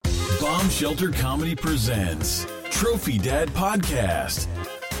Bomb Shelter Comedy presents Trophy Dad Podcast.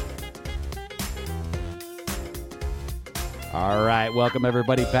 All right, welcome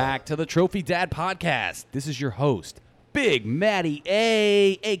everybody back to the Trophy Dad Podcast. This is your host, Big Matty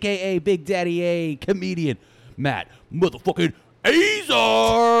A, a.k.a. Big Daddy A, comedian Matt motherfucking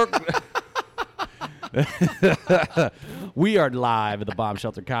Azar. We are live at the Bomb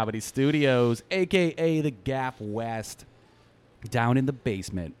Shelter Comedy Studios, a.k.a. the Gaff West, down in the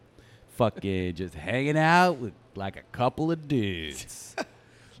basement, fucking just hanging out with like a couple of dudes.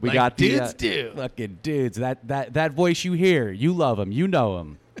 We Like got the dudes do. fucking dudes. That voice you hear, you love him, you know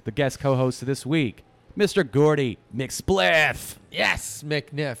him. The guest co-host of this week, Mr. Gordy McSpliff. Yes,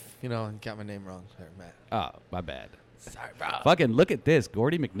 McNiff. You know, got my name wrong. Sorry, Matt. Oh, my bad. Sorry, bro. Fucking look at this,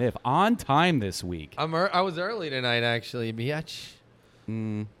 Gordy McNiff on time this week. I was early tonight, actually, biatch.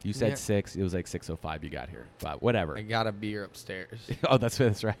 You said Yeah. 6. It was like 6:05. You got here, but whatever. I got a beer upstairs. Oh, that's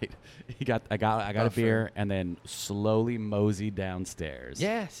right. I got a Buffer. beer and then slowly moseyed downstairs.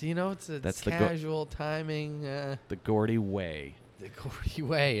 Yes, you know, it's That's the casual timing. The Gordy way. The Gordy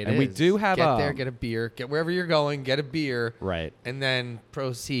way. It And we is. do have, Get there, get a beer. Get wherever you're going, get a beer. Right. And then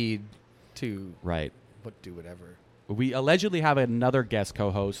proceed to Right. do whatever. We allegedly have another guest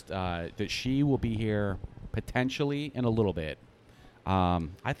co-host that she will be here potentially in a little bit.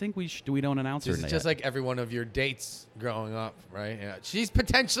 I think we don't announce her This is yet. just like every one of your dates growing up, right? Yeah. She's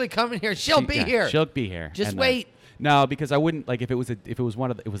potentially coming here. She'll be here. She'll be here. Just And, wait. No, because I wouldn't like if it was a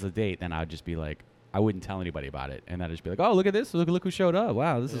date, then I'd just be like I wouldn't tell anybody about it, and I'd just be like, oh, look at this, look who showed up.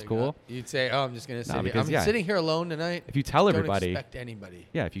 Wow, this is cool. You'd say, oh, I'm just gonna sit here. because, I'm yeah. sitting here alone tonight. If you tell Don't everybody, expect anybody.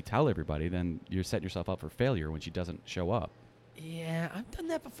 yeah, if you tell everybody, then you're setting yourself up for failure when she doesn't show up. Yeah, I've done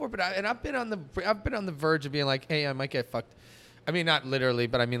that before, but I've been on the verge of being like, hey, I might get fucked. I mean, not literally,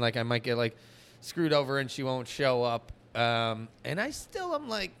 but I mean, like, I might get like screwed over and she won't show up. And I still am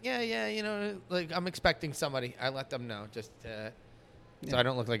like, yeah, you know, like I'm expecting somebody. I let them know just so I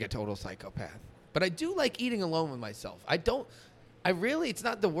don't look like a total psychopath. But I do like eating alone with myself. It's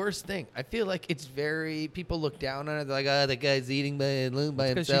not the worst thing. I feel like it's people look down on it. They're like, oh, the guy's eating alone by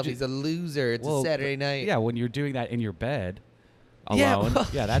 'cause you himself. ju- He's a loser. It's a Saturday night. Yeah, when you're doing that in your bed Yeah, alone, well,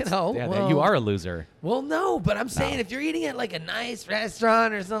 that's you know, you are a loser. Well, no, but I'm saying No. if you're eating at like a nice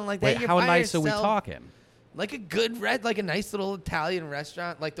restaurant or something like that, Wait, you're how by nice are we yourself. talking? Like a good like a nice little Italian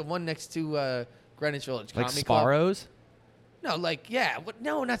restaurant, like the one next to Greenwich Village Like Comedy Club. Sparrows? No, like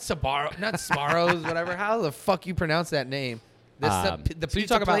no, not Sbarro, not Sparrows, whatever. How the fuck you pronounce that name? The So pizza you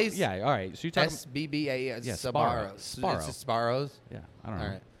talk place. about all right. So you talk about SBBA. Yeah, Sbarro. Sbarro. It's just Sbarro's. yeah. I don't know.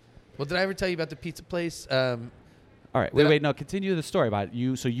 All right. Well, did I ever tell you about the pizza place? All right. Wait. No, continue the story about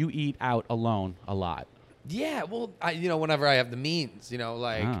you. So you eat out alone a lot. Yeah, well, whenever I have the means,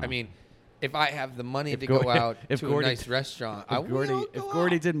 like, Oh. I mean, if I have the money to Gordy- go out if to Gordy- a nice restaurant, I If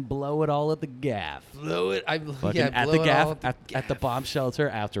Gordy didn't blow it all at the gaff. blow it. Fucking Blow at the it all gaff at at the bomb shelter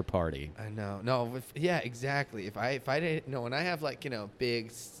after party. I know. No, exactly. If I didn't, when I have like,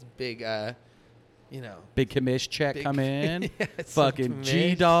 big, Big commish check Big- come in. Yeah, some fucking commish.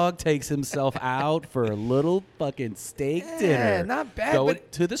 G-Dog takes himself out for a little fucking steak Yeah, dinner. not bad, Going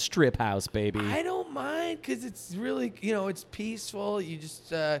but- to the strip house, baby. I don't mind because it's really, it's peaceful. You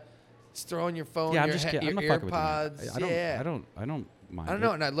just throw on your phone, yeah, I'm your, just kidding. your I'm not fucking with AirPods. you. Yeah. I don't mind. I don't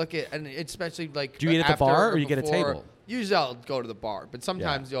know, it. and I look at, and especially like. Do you eat at the after bar or you get a before- table? Usually, I'll go to the bar, but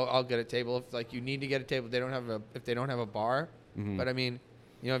sometimes I'll get a table if like you need to get a table. If they don't have a bar, but I mean,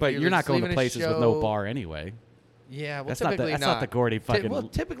 if But you're not just going to leaving a places with no show- bar anyway. Yeah, well, That's not the- typically that's not the Gordy fucking- Well,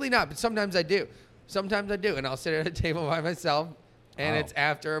 typically not, but sometimes I do. And I'll sit at a table by myself, and Oh. it's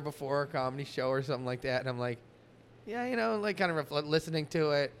after or before a comedy show or something like that, and I'm like, yeah, like kind of listening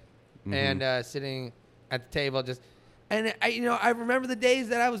to it, and sitting at the table just, and I remember the days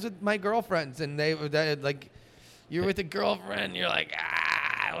that I was with my girlfriends, and they like, you're with a girlfriend, you're like,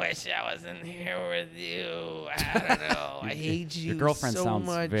 I wish I wasn't here with you. I don't know. I hate you. Your girlfriend so sounds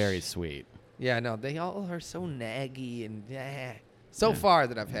much. very sweet. Yeah, no, they all are so naggy and so far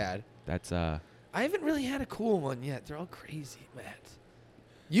that I've had. That's I haven't really had a cool one yet. They're all crazy, Matt.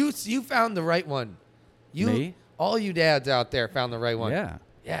 You found the right one. Me? All you dads out there found the right one. yeah.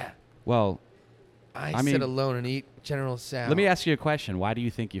 Yeah. Well, I I sit mean- alone and eat General Tso. let me ask you a question. Why do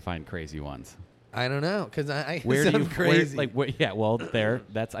you think you find crazy ones? I don't know, because I Where do you crazy.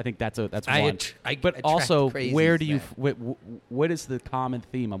 That's I think that's I one. But attract also, crazies, where do you? man. What is the common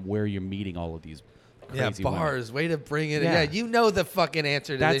theme of where you're meeting all of these crazy women? bars. Way to bring it. Yeah. Yeah, you know the fucking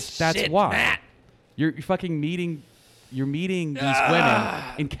answer to this That's shit, why. Matt. You're fucking meeting. You're meeting these women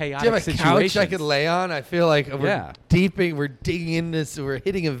in Do chaotic you have a situations. couch I could lay on? I feel like Yeah. we're digging into this. We're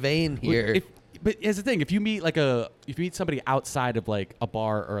hitting a vein here. But here's the thing: if you meet somebody outside of like a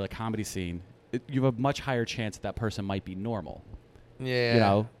bar or a comedy scene, you have a much higher chance that person might be normal. Yeah. You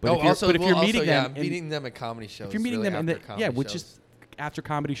know. But if you're meeting them, meeting them at comedy shows. if you're meeting really them after which shows. is after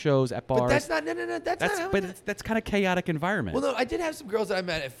comedy shows at bars. But that's not. No. That's kind of chaotic environment. Well, no, I did have some girls that I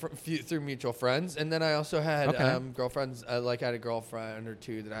met through mutual friends, and then I also had girlfriends. Like I had a girlfriend or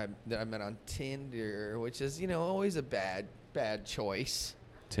two that I met on Tinder, which is always a bad choice.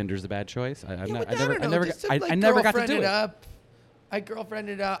 Tinder's a bad choice. I never got to do it. I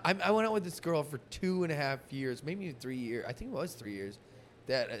girlfriended up. I went out with this girl for 2.5 years, maybe even 3 years. I think it was 3 years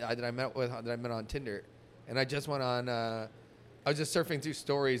that I met on Tinder, and I just went on. I was just surfing through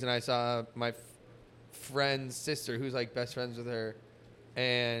stories, and I saw my friend's sister, who's like best friends with her,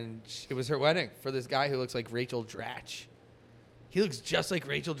 and it was her wedding for this guy who looks like Rachel Dratch. He looks just like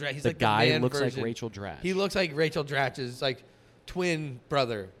Rachel Dratch. He's the like guy the man looks version. like Rachel Dratch. He looks like Rachel Dratch's like twin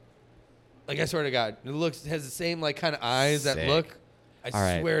brother. Like I swear to God, has the same like kind of eyes Sick. that look.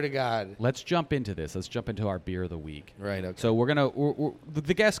 I swear to God. Let's jump into this. Let's jump into our beer of the week. Right. Okay. So we're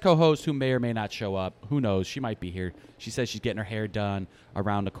the guest co-host who may or may not show up. Who knows? She might be here. She says she's getting her hair done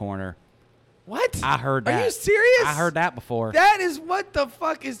around the corner. What? I heard that. Are you serious? I heard that before. That is what the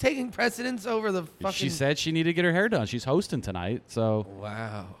fuck is taking precedence over the fucking. She said she needed to get her hair done. She's hosting tonight, so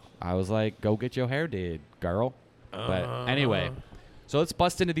wow. I was like, "Go get your hair did, girl." But anyway, so let's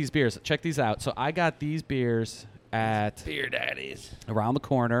bust into these beers. Check these out. So I got these beers at Beer Daddies. around the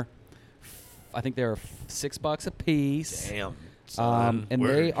corner. I think they're $6 a piece. Damn. And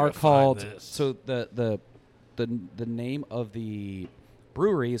they are called. So the name of the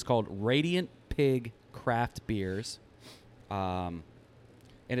brewery is called Radiant Pig Craft Beers, and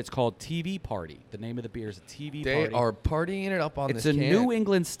it's called TV Party. The name of the beer is a TV They Party. are partying it up on It's this a can. New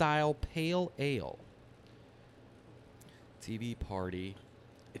England style pale ale. TV Party.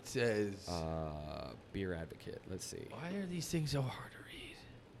 It says. Beer Advocate. Let's see. Why are these things so hard to read?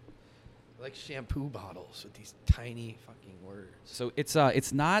 Like shampoo bottles with these tiny fucking words. So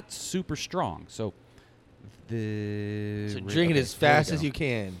it's not super strong. So So drink it as fast as you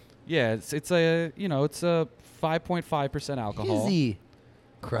can. Yeah, it's a 5.5% alcohol. Easy.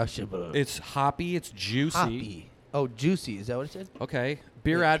 Crushable. It's hoppy. It's juicy. Hoppy. Oh, juicy. Is that what it said? Okay.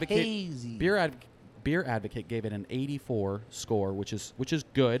 Beer Like Advocate. hazy. Beer Advocate gave it an 84 score, which is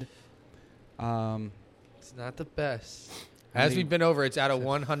good. It's not the best. As we've been over, it's out of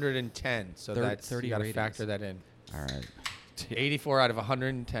 110. So 30 that's you got to ratings. factor that in. All right. 84 out of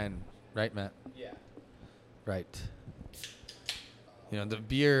 110. Right, Matt? Yeah. Right. The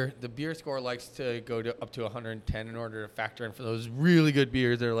beer score likes to go up to 110 in order to factor in for those really good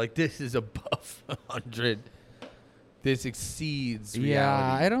beers. They're like, this is above 100. This exceeds reality.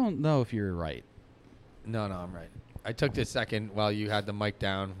 Yeah, I don't know if you're right. No, I'm right. I took this second while you had the mic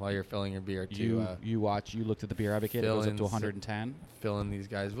down while you're filling your beer to You looked at the Beer Advocate. It goes up to 110. fill in these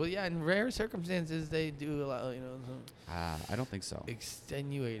guys. Well, yeah, in rare circumstances they do a lot. I don't think so.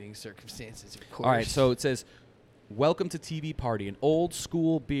 Extenuating circumstances, of course. All right, so it says, "Welcome to TV Party. An old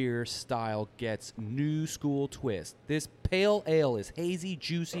school beer style gets new school twist. This pale ale is hazy,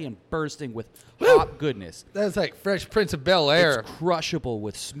 juicy, and bursting with hop goodness. That's like Fresh Prince of Bel-Air. It's crushable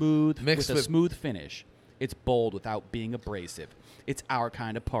with Mixed a with- smooth finish. It's bold without being abrasive. It's our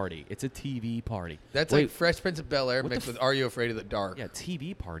kind of party. It's a TV party." That's Wait, like Fresh Prince of Bel-Air what the mixed with Are You Afraid of the Dark? yeah,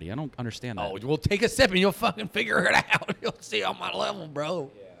 TV party. I don't understand that. Oh, well, take a sip and you'll fucking figure it out. You'll see on my level,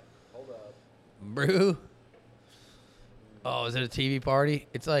 bro. Yeah, hold up. Brew. Oh, is it a TV party?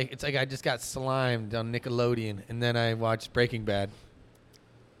 It's like I just got slimed on Nickelodeon, and then I watched Breaking Bad.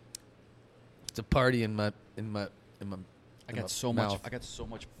 It's a party in my. I got so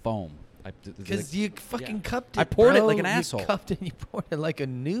much foam. Because you fucking cupped it. I poured it bro. like an You asshole. cupped it and you poured it like a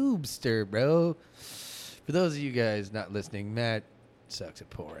noobster, bro. For those of you guys not listening, Matt sucks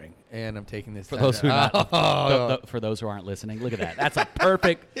at pouring, and I'm taking this. For time those who to- not, for those who aren't listening, look at that. That's a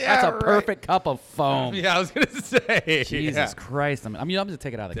perfect. That's a perfect cup of foam. Yeah, I was gonna say. Jesus yeah. Christ! I'm gonna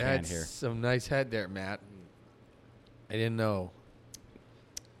take it out of the That's can here. some nice head there, Matt. I didn't know.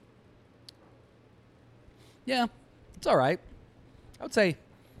 Yeah, it's all right. I would say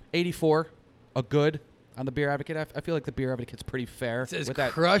 84, a good on the Beer Advocate. I feel like the Beer Advocate's pretty fair. It says with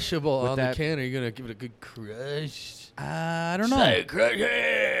that. crushable with on that- the can. Are you gonna give it a good crush? I don't know. Say crush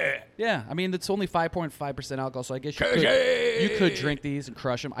it. Yeah, I mean it's only 5.5% alcohol, so I guess Crush you it. could drink these and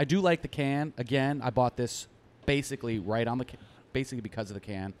crush them. I do like the can. Again, I bought this basically right on the basically because of the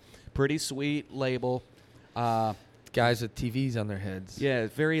can. Pretty sweet label. Guys with TVs on their heads. Yeah,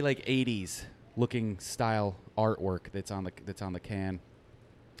 very like 80s looking style artwork that's on the can.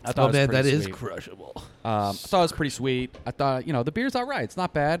 I thought Oh it was man, pretty that is sweet. crushable. I thought it was pretty sweet. I thought, the beer's all right. It's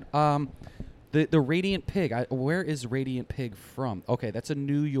not bad. The Radiant Pig. Where is Radiant Pig from? Okay, that's a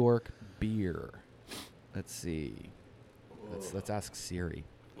New York beer. Let's see. Let's ask Siri.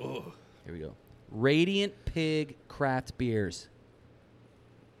 Here we go. Radiant Pig craft beers.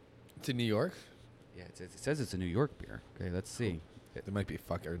 It's in New York? Yeah, it says it's a New York beer. Okay, let's see. They might be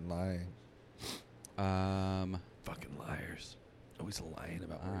fucking lying. Fucking liars. Always lying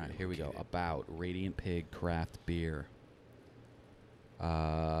about. All right, here we go. About Radiant Pig craft beer.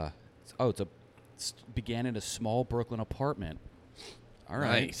 Began in a small Brooklyn apartment. All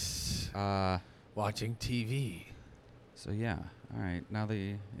right. Nice. Watching TV. So yeah. All right. Now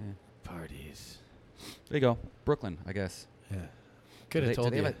Parties. there you go. Brooklyn, I guess. Yeah. Could have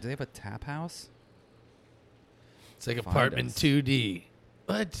told you. Do they have a tap house? It's like Find apartment us. 2D.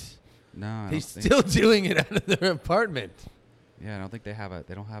 What? No, I They're don't think. still doing it out of their apartment. Yeah, I don't think they have a.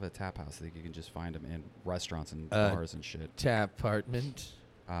 They don't have a tap house. I think you can just find them in restaurants and bars and shit. Tap apartment.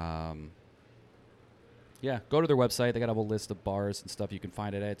 Yeah, go to their website. They got a whole list of bars and stuff you can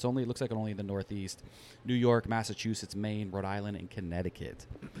find it at. It looks like only in the Northeast, New York, Massachusetts, Maine, Rhode Island, and Connecticut.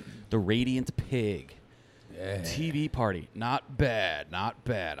 The Radiant Pig Yeah. TV party, not bad, not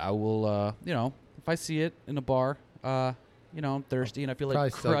bad. I will, if I see it in a bar, I'm thirsty and I feel like Probably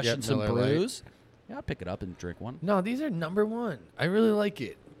still crushing get some Miller Lite. brews. Yeah, I'll pick it up and drink one. No, these are number one. I really like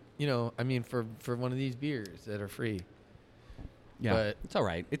it. For one of these beers that are free. Yeah, But- it's all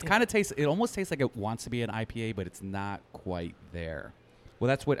right. It kind of tastes. It almost tastes like it wants to be an IPA, but it's not quite there. Well,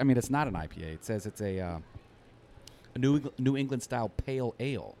 that's what I mean. It's not an IPA. It says it's a New England style pale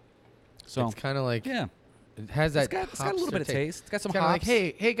ale. So it's kind of like yeah, it has that. it's got a little bit of taste. It's got some Kind of hops.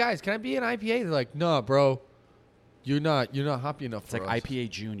 like, hey guys, can I be an IPA? They're like, no, bro, you're not hoppy enough it's for like us. IPA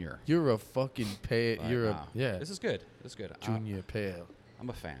Junior. You're a fucking pale. But, You're no. a yeah. This is good. This is good. junior pale. I'm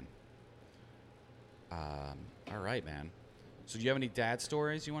a fan. All right, man. So do you have any dad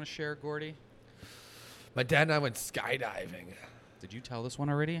stories you want to share, Gordy? My dad and I went skydiving. Did you tell this one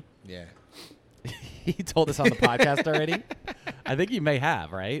already? Yeah. He told us on the podcast already? I think you may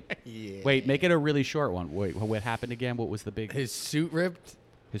have, right? Yeah. Wait, make it a really short one. Wait, what happened again? What was the big... His suit ripped.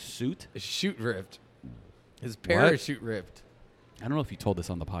 His suit? His chute ripped. His parachute ripped. I don't know if you told this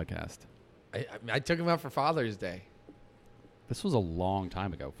on the podcast. I took him out for Father's Day. This was a long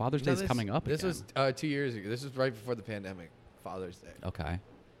time ago. Father's No, Day's this- coming up This again. was 2 years ago. This was right before the pandemic. Father's Day. Okay.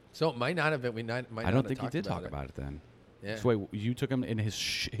 So it might not have been. We might I not don't have think you talked did talk it. about it then. Yeah. So wait, you took him in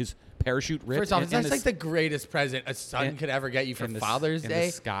his parachute ripped? First off, in that's the like the greatest present a son in- could ever get you for in the s- Father's in the Day.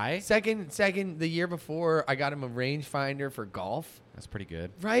 sky? Second, the year before, I got him a rangefinder for golf. That's pretty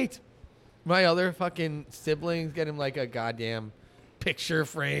good. Right. My other fucking siblings get him like a goddamn picture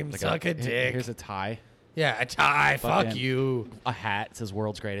frame. Suck a dick. Here's a tie. Yeah, a tie. Fuck Fucking- you. A hat. It says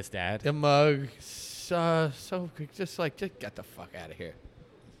world's greatest dad. The mug. So just get the fuck out of here.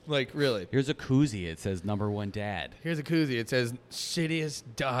 Like really. Here's a koozie. It says #1 dad. Here's a koozie. It says shittiest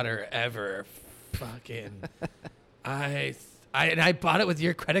daughter ever. Fucking. I bought it with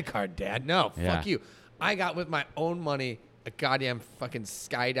your credit card, Dad. No, Yeah. fuck you. I got with my own money a goddamn fucking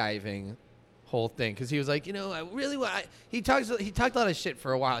skydiving whole thing because he was like, I really want. He talked a lot of shit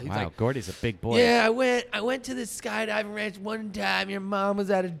for a while. He's Wow, like, Gordy's a big boy. yeah, I went to this skydiving ranch one time. Your mom was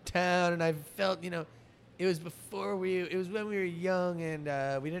out of town, and I felt, it was it was when we were young,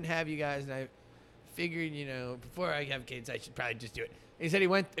 and we didn't have you guys, and I figured, before I have kids, I should probably just do it. He said he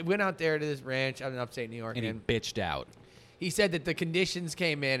went out there to this ranch out in upstate New York, And he and bitched out. he said that the conditions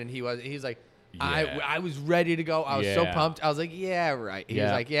came in, and he's like, Yeah. I was ready to go. I was so Yeah. pumped. I was like, yeah, right. He was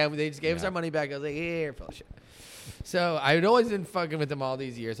Yeah. like, yeah, they just gave us Yeah. our money back. I was like, yeah, you're full of shit. So I had always been fucking with him all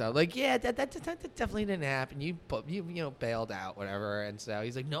these years. I was like, yeah, that definitely didn't happen. You bailed out, whatever. And so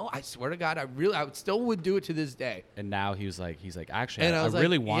he's like, no, I swear to God, I still would do it to this day. And now he's like, actually, And I was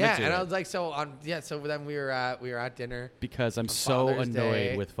really like, wanted yeah, to. and I was like, so then we were at dinner. because I'm so Father's annoyed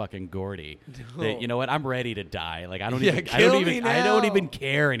Day. with fucking Gordy. No. That, you know what? I'm ready to die. Like I don't Yeah, even kill me I don't now. even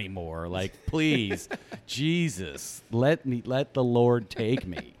care anymore. Like please, Jesus, let the Lord take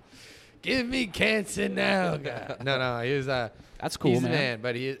me. Give me cancer now, God. No, he was That's cool, he's the man. man,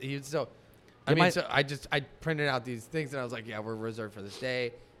 but he was so. I Yeah, mean, my- so I printed out these things and I was like, yeah, we're reserved for this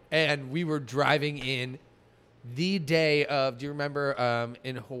day, and we were driving in the day of. Do you remember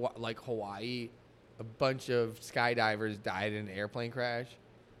in Hawaii, a bunch of skydivers died in an airplane crash,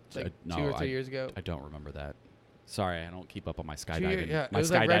 like No, 2 or 3 years ago. I don't remember that. Sorry, I don't keep up on my 2 skydiving. years, yeah, it my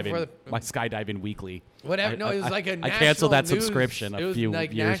was like right before my skydiving weekly. Whatever. I- No, it was I- like a I national canceled that news- subscription it a was few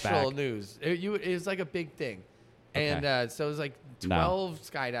like years national back. news. It was like a big thing, Okay. and so it was like No. 12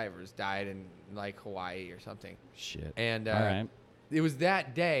 skydivers died in like Hawaii or something. Shit. And all right. it was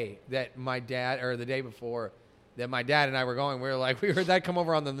that day that my dad, or the day before, that my dad and I were going. We heard that come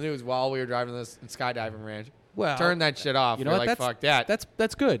over on the news while we were driving this skydiving ranch. Well, turn that shit off. You know we're what? like, fuck that.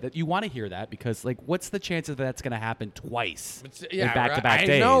 That's good. That you want to hear that because like, what's the chances that that's going to happen twice in right. back-to-back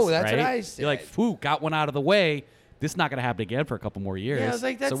days? I know. That's right? what I said. You're like, "Phew, got one out of the way. This is not going to happen again for a couple more years." Yeah, I was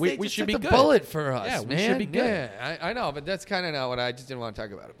like, that's so we should be the good. bullet for us. Yeah, man. we should be good. Yeah, I know, but that's kind of not what I just didn't want to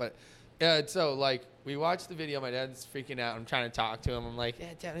talk about it. But so like, we watched the video. My dad's freaking out. I'm trying to talk to him. I'm like, yeah,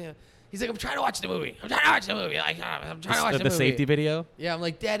 Dad, yeah. He's like, I'm trying to watch the movie. Like, I'm trying to watch the movie. The safety video. Yeah, I'm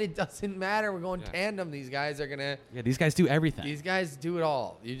like, Dad, it doesn't matter. We're going tandem. These guys are gonna. Yeah, these guys do everything. These guys do it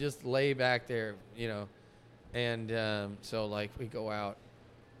all. You just lay back there, you know. And so like we go out,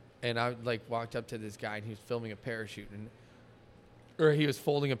 and I like walked up to this guy, and he was filming a parachute, or he was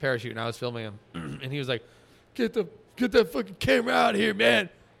folding a parachute, and I was filming him, and he was like, get that fucking camera out of here, man.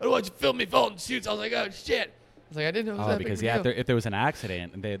 I don't want you to film me folding shoots. I was like, oh shit. I was like, I didn't know it was that big because of a deal. if there was an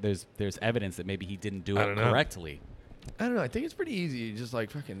accident, there's evidence that maybe he didn't do it correctly. I don't know. I think it's pretty easy. You just like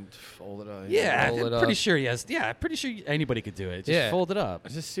fucking fold it up. Yeah, roll it I'm pretty up. sure yes. Yeah, pretty sure anybody could do it. Just fold it up.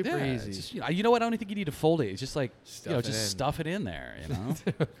 It's just super Yeah, easy. it's just, you know what? I don't even think you need to fold it. It's just like Stuff it in. stuff it in there. You know,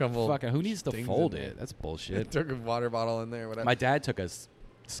 Couple fucking who needs to things fold in there. it? That's bullshit. Took a water bottle in there. Whatever. My dad took us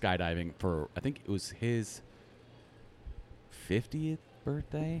skydiving for I think it was his 50th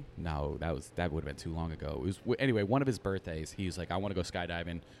birthday. No, that would have been too long ago. It was anyway one of his birthdays. He was like, I want to go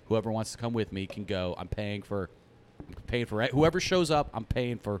skydiving. Whoever wants to come with me can go. I'm paying for it. Whoever shows up. I'm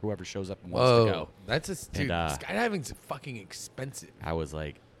paying for whoever shows up and wants to go. That's dude. Skydiving's fucking expensive. I was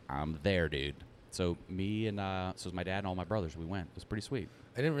like, I'm there, dude. So me and so it was my dad and all my brothers. We went. It was pretty sweet.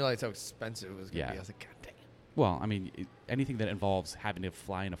 I didn't realize how expensive it was gonna Yeah. be. I was like, God dang it. Well, I mean, anything that involves having to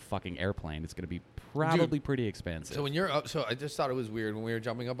fly in a fucking airplane, it's going to be probably pretty expensive. So when you're up, so I just thought it was weird when we were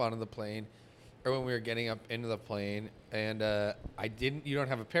jumping up onto the plane, or when we were getting up into the plane, and you don't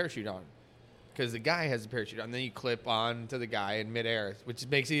have a parachute on, because the guy has a parachute on. Then you clip on to the guy in midair, which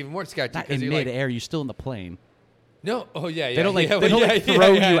makes it even more sketchy. Not 'cause in you're like, midair, you're still in the plane. no, oh yeah, yeah. They don't like yeah, they don't like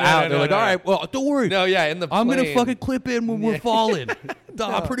throw you out. They're like, no. all right, well, don't worry. No, yeah, in the plane. I'm gonna fucking clip in when we're Yeah. falling.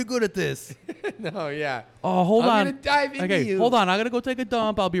 I'm pretty good at this. No, yeah. Oh, hold I'm on. gonna dive into okay, you. hold on. I'm gonna go take a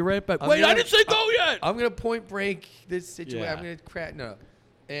dump. I'll be right back. I'm Wait, I gonna- didn't say go yet. I'm gonna point break this situation. Yeah. I'm gonna crack. No,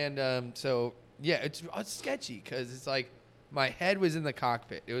 and so yeah, it's sketchy because it's like my head was in the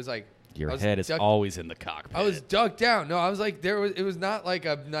cockpit. It was like Your I was head is ducked- always in the cockpit. I was ducked down. No, I was like it was not like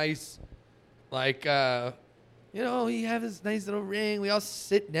a nice, like you know, you have this nice little ring. We all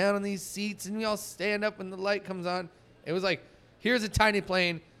sit down on these seats and we all stand up when the light comes on. It was like, here's a tiny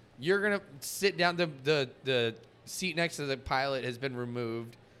plane. You're gonna sit down. The seat next to the pilot has been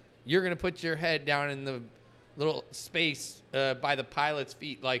removed. You're gonna put your head down in the little space by the pilot's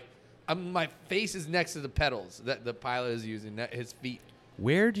feet. Like my face is next to the pedals that the pilot is using. That his feet.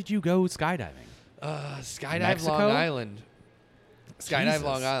 Where did you go skydiving? Skydive Mexico? Long Island. Skydive Jesus.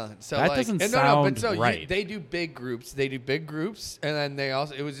 Long Island. So That like, doesn't and sound but so right. they do big groups. They do big groups, and then they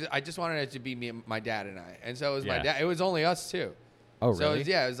also. It was. I just wanted it to be me, and my dad, and I. And so it was my Yeah. dad. It was only us two. Oh, So it really? was,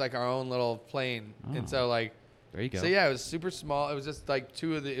 yeah, it was like our own little plane. Oh. And so like, There you go. so yeah, it was super small. It was just like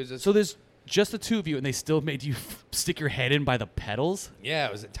two of the. It was just. So there's just the two of you, and they still made you stick your head in by the pedals. yeah,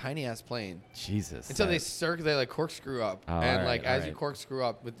 it was a tiny ass plane. Jesus. And so they that- they like corkscrew up, Oh, and all like right, as all you right. corkscrew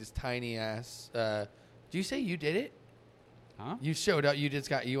up with this tiny ass. Do you say you did it? Huh? You showed up. You did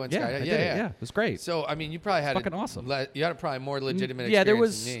Sky. You went Yeah, skydiving. I did it, yeah, it was great. So I mean, you probably had fucking awesome. You had a probably more legitimate. Yeah, there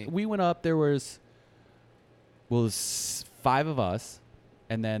experience was. than me. We went up. There was. Well, it was 5 of us,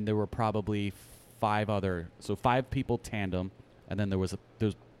 and then there were probably 5 other. So 5 people tandem, and then there was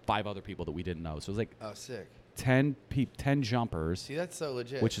 5 other people that we didn't know. So it was like Oh, sick. 10 jumpers, See, that's so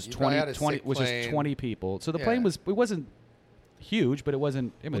legit. which is You probably 20, had a 20 sick which is plane. 20 people. So the Yeah. plane it wasn't huge, but it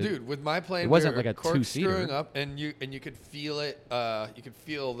wasn't. Well, dude, with my plane, it wasn't we were like a corkscrewing two-seater. up, and you could feel it. You could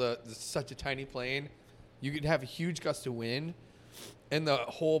feel the such a tiny plane. You could have a huge gust of wind, and the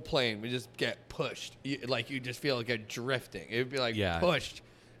whole plane would just get pushed. Like you just feel like a drifting. It would be like Yeah. pushed,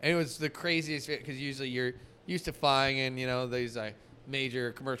 and it was the craziest because usually you're used to flying in these like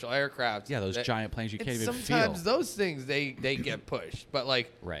major commercial aircraft. Yeah, those giant planes you and can't even sometimes feel. those things they get pushed, but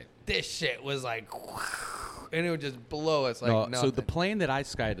like Right. this shit was like, and it would just blow us like No, nothing. so the plane that I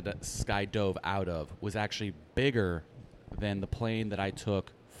skydove out of was actually bigger than the plane that I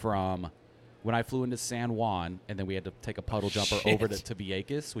took from when I flew into San Juan, and then we had to take a puddle jumper over shit. to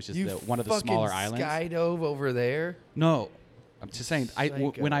Vieques, which is You one of the smaller fucking islands. skydove over there. No, I'm just saying. I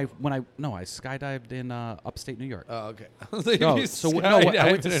Psycho. skydived in upstate New York. Oh, okay. No, You so I skydived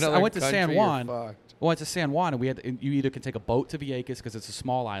went in to another I went to country, San you're Juan. fucked. I went to San Juan, and we had you either can take a boat to Vieques because it's a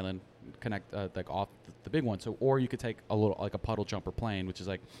small island, connect like off the big one. So or you could take a little like a puddle jumper plane, which is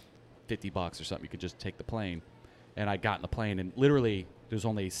like $50 or something. You could just take the plane. and I got in the plane, and literally there's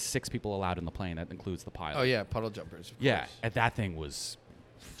only 6 people allowed in the plane. That includes the pilot. Oh yeah, puddle jumpers. Of Yeah, course. and that thing was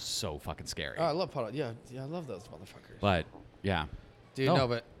so fucking scary. Oh, I love puddle. Yeah, I love those motherfuckers. But yeah, Dude, No. no,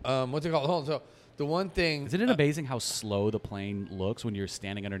 but what's it called? Hold on. So the one thing. isn't it amazing how slow the plane looks when you're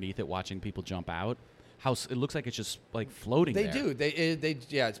standing underneath it watching people jump out? How it looks like it's just like floating. They there. do. They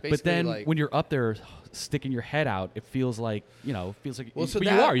yeah. It's basically But then like. when you're up there sticking your head out, it feels like feels like Well, so but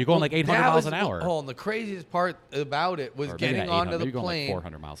that- you are. You're going well, like 800 that miles was an hour. Oh, and the craziest part about it was Or maybe getting not 800, onto the you're going plane. like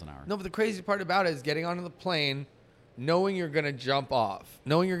 400 miles an hour. No, but the craziest part about it is getting onto the plane, knowing you're gonna jump off,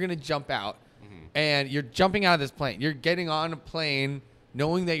 knowing you're gonna jump out, and you're jumping out of this plane. You're getting on a plane,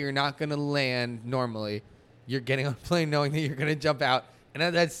 knowing that you're not gonna land normally. You're getting on a plane knowing that you're gonna jump out, and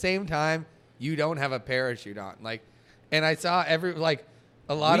at that same time, you don't have a parachute on. Like, and I saw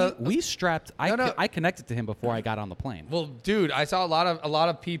a lot we strapped. No. I connected to him before I got on the plane. Well, dude, I saw a lot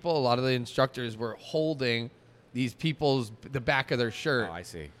of people, a lot of the instructors were holding these people's the back of their shirt. Oh, I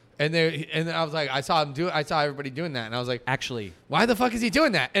see. And I was like, I saw everybody doing that, and I was like, Actually, why the fuck is he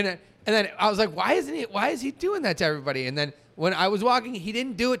doing that? And then I was like, why is he doing that to everybody? And then when I was walking, he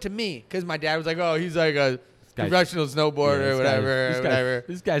didn't do it to me because my dad was like, oh, he's like a guy's- professional snowboarder or whatever.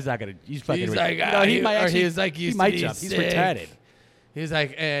 This guy's not gonna. He's fucking. He's like, he might actually. he was like, he used might to be jump. He's sick. retarded. He's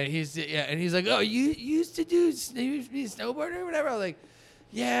like, and he's like, oh, you used to be a snowboarder or whatever. I was like,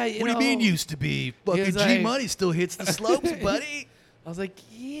 yeah, you know. used to be? Fucking was G like- Money still hits the slopes, buddy. I was like,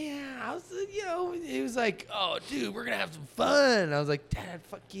 yeah. I was, he was like, oh, dude, we're gonna have some fun. I was like, Dad,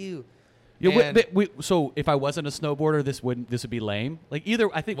 fuck you. Yeah. And- So if I wasn't a snowboarder, this would be lame. Like either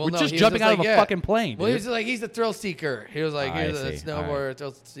I think Well, we're no, just he was jumping out like, of a yeah. fucking plane. Well, he dude. was like, he's a thrill seeker. He was like, I he's a see. snowboarder,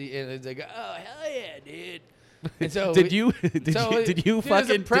 thrill seeker. And he's like, oh, hell yeah, dude. And so Did you Dude, it was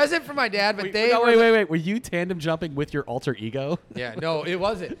fucking a present for my dad, but Wait, they no, were wait. Were you tandem jumping with your alter ego? Yeah, no, it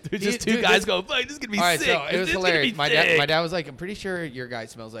wasn't. Dude, He- just two dude, guys this- go, "Fuck, this is gonna be All right, sick. so it was This is gonna be hilarious. My sick." dad was like, I'm pretty sure your guy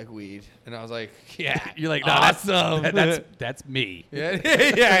smells like weed, and I was like, yeah. You're like, no, awesome. that's me. yeah,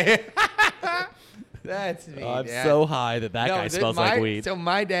 yeah. That's me. Oh, I'm Dad. so high that No, guy smells like weed. So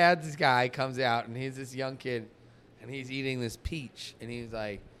my dad's guy comes out, and he's this young kid, and he's eating this peach, and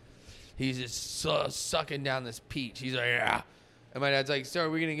he's just sucking down this peach. He's like, yeah. And my dad's like, so are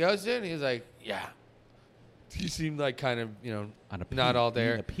we going to go soon? He was like, yeah. He seemed like kind of, On a not all eating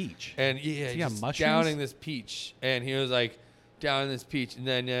there. a peach. And yeah, Is he on just mushrooms? downing this peach. And he was like, downing this peach. And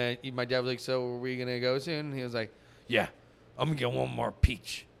then my dad was like, so are we going to go soon? And he was like, yeah, I'm going to get one more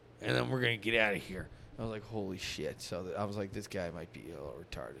peach. And then we're going to get out of here. I was like, holy shit. So I was like, this guy might be a little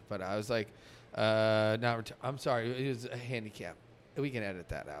retarded. But I was like, I'm sorry. It was a handicap. We can edit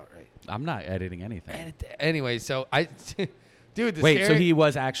that out, right? I'm not editing anything. Edit that. Anyway, so dude, the Wait, so scary- he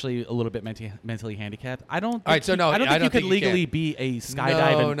was actually a little bit mentally handicapped? I don't. Think All right, so no, I don't I think don't you could think you legally can. be a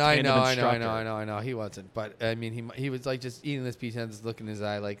skydiving No, I tandem know, instructor. I know. He wasn't, but I mean, he was like just eating this peach and just looking in his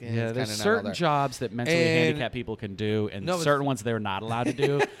eye, like, Yeah, it's there's kinda not all certain there. jobs that mentally And- handicapped people can do, and No, but- certain ones they're not allowed to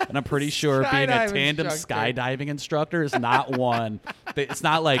do. And I'm pretty sure being a Skydiving tandem instructor. skydiving instructor is not one. It's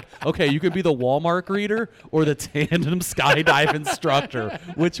not like, okay, you could be the Walmart greeter or the tandem skydive instructor.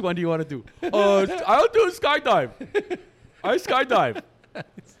 Which one do you want to do? I'll do a skydive. I skydive.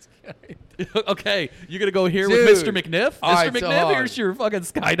 Okay, you're gonna go here with Dude. Mr. McNiff. All Mr. right, so McNiff, hold here's on. your fucking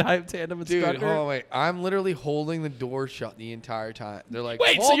skydive tandem Dude, instructor. hold on, wait. I'm literally holding the door shut the entire time. They're like,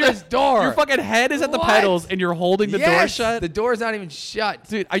 Wait, hold so this door. your fucking head is at the What? pedals and you're holding the door Yes, shut? The door's not even shut.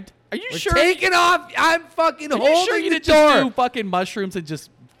 Dude, are you We're sure? taking off. I'm fucking Are holding you sure you the didn't door. just do fucking mushrooms and just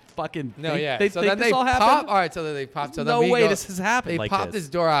fucking No, think, yeah. they so think then this they all pop. happened? All right, so then they pop. So No then we way go, this has happened They like pop this. this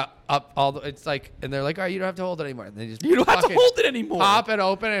door up all. It's like, and they're like, all right, you don't have to hold it anymore. And they just You don't have to fucking hold it anymore. Pop it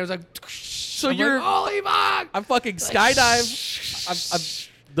open, and it was like. So I'm you're like, holy fuck! I'm fucking skydive.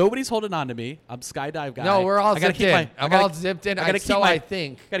 Nobody's holding on to me. I'm skydive guy. No, we're all I gotta zipped keep in. my- I'm gotta- all zipped in. I gotta So keep my. I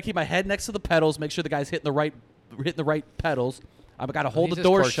think. Gotta keep my head next to the pedals. Make sure the guy's hitting the right pedals. I've got to hold He's the just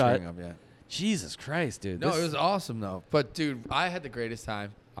door corkscrewing shut. up, yeah. Jesus Christ, dude. No, this- it was awesome though. But dude, I had the greatest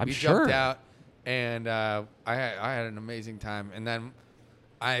time. I'm we sure. jumped out, and I had an amazing time. And then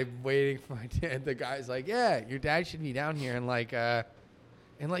I'm waiting for my dad. The guy's like, "Yeah, your dad should be down here," and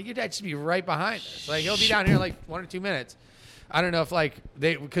your dad should be right behind us. Like he'll be down here in like 1 or 2 minutes. I don't know if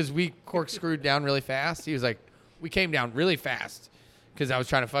because we corkscrewed down really fast. He was like, we came down really fast because I was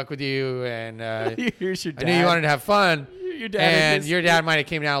trying to fuck with you, and Here's your I dad. knew you wanted to have fun. Your dad And is- your dad might have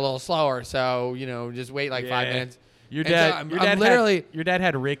came down a little slower, so just wait like 5 Yeah. minutes. Your And so dad, I'm your dad literally, your dad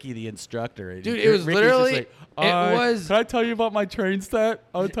had Ricky the instructor. Dude, it was Ricky's just literally- like, it was- Can I tell you about my train stat?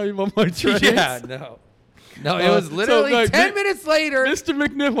 I'll tell you about my trains. yeah, no, it was so, literally like, 10 minutes later. Mr.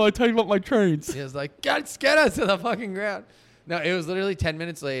 McNiff, I'll tell you about my trains. He was like, get us to the fucking ground. No, it was literally 10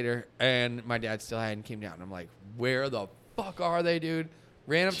 minutes later, and my dad still hadn't came down. I'm like, where the fuck are they, dude?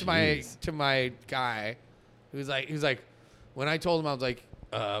 Ran up Jeez. to my guy, he was like, when I told him, I was like,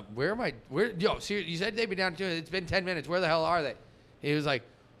 where am I? Yo, seriously, you said they'd be down too. It's been 10 minutes. Where the hell are they? He was like,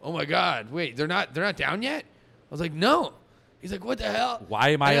 oh my God, wait, they're not down yet? I was like, no. He's like, what the hell? Why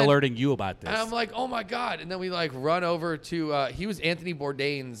am I alerting you about this? And I'm like, oh my God. And then we like run over to, he was Anthony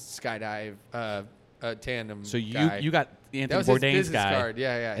Bourdain's skydive tandem So you guy. you got the That Anthony was his Bourdain's business guy. card.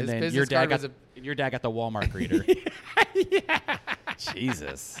 Yeah. And His then business your dad card got was your dad got the Walmart greeter.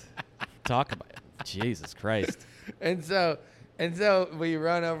 Jesus. Talk about it. Jesus Christ. And so we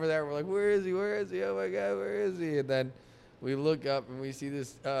run over there. We're like, where is he? Where is he? Oh my God, where is he? And then we look up and we see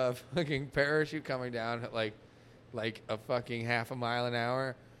this fucking parachute coming down at like a fucking half a mile an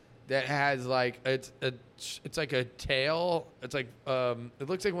hour. That has like it's like a tail. It's like it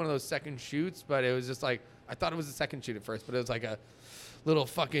looks like one of those second chutes, but it was just like I thought it was a second chute at first, but it was like a little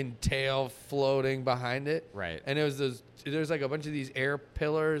fucking tail floating behind it. Right. And it was there's like a bunch of these air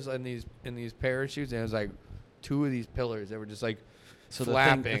pillars and these parachutes, and it was like two of these pillars that were just like So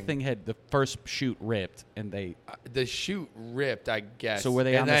flapping. the thing had the first chute ripped, and they. The chute ripped, I guess. So were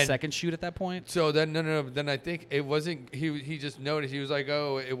they And on the then- second chute at that point? So then no. Then I think it wasn't. He just noticed. He was like,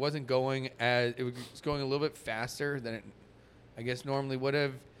 oh, it wasn't going as it was going a little bit faster than it, I guess, normally would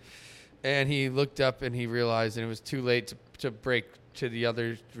have. And he looked up and he realized, and it was too late to break to the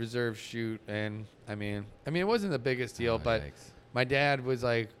other reserve chute. And I mean, it wasn't the biggest deal, but yikes. my dad was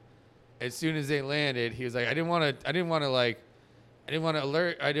like, as soon as they landed, he was like, I didn't want to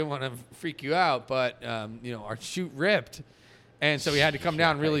alert, I didn't want to freak you out, but our chute ripped, and so we had to come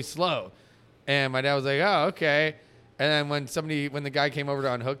down really slow. And my dad was like, oh, okay. And then when the guy came over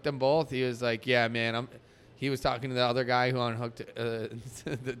to unhook them both, he was like, yeah, man, he was talking to the other guy who unhooked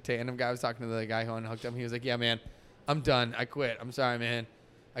the tandem guy was talking to the guy who unhooked him. He was like, yeah, man, I'm done. I quit. I'm sorry, man.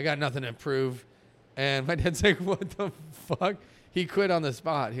 I got nothing to prove. And my dad's like, what the fuck? He quit on the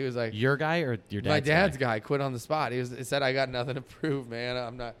spot. He was like, Your guy or your dad's my dad's guy quit on the spot. He said, I got nothing to prove, man.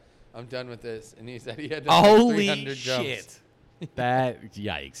 I'm done with this. And he said he had to do Holy 300 jumps. shit. That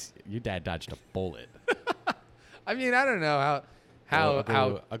yikes! Your dad dodged a bullet. I mean, I don't know how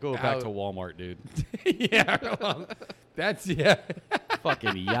I'll go back to Walmart, dude. yeah, well, that's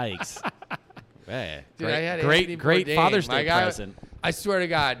Fucking yikes! Man, Dude, I had great Anthony great Bourdain. Father's My Day guy- present. I swear to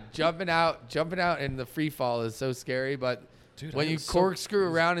God, jumping out in the free fall is so scary. But Dude, when I you was so- corkscrew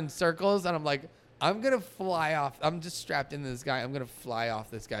around in circles, and I'm like, I'm gonna fly off. I'm just strapped into this guy. I'm gonna fly off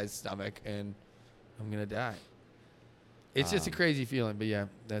this guy's stomach, and I'm gonna die. It's just a crazy feeling. But yeah,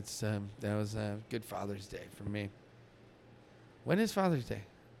 that was a good Father's Day for me. When is Father's Day?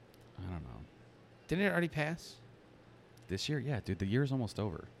 I don't know. Didn't it already pass? This year, yeah, dude. The year's almost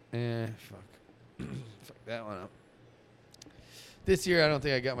over. Fuck. Fuck that one up. This year, I don't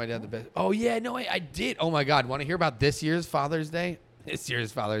think I got my dad the best. Oh, yeah, no, I did. Oh, my God. Want to hear about this year's Father's Day? This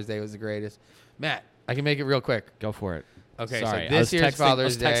year's Father's Day was the greatest. Matt, I can make it real quick. Go for it. Okay, so Sorry, this year's Father's I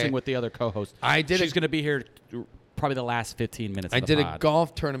was Day- texting with the other co-host. I did She's a- going to be here probably the last 15 minutes. I of the did pod. a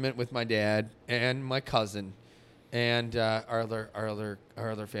golf tournament with my dad and my cousin and our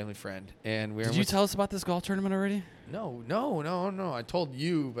other family friend. And we were Did you tell us about this golf tournament already? No. I told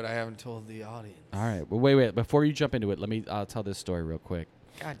you, but I haven't told the audience. All right. Well, wait. Before you jump into it, let me tell this story real quick.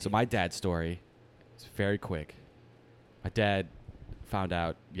 God So damn. my dad's story is very quick. My dad found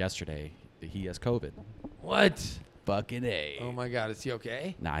out yesterday that he has COVID. What? Fucking A. Oh, my God. Is he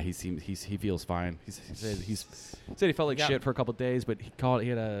okay? Nah, he feels fine. He said he felt like Yeah. shit for a couple of days, but he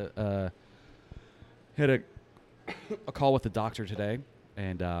had a call with the doctor today,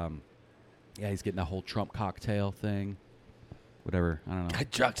 and yeah, he's getting the whole Trump cocktail thing, whatever. I don't know.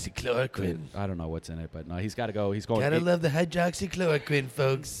 Hydroxychloroquine. I don't know what's in it, but no, he's got to go. He's going. Gotta love the hydroxychloroquine,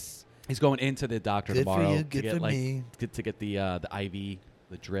 folks. He's going into the doctor Good for tomorrow you, good to get for me. to get the IV,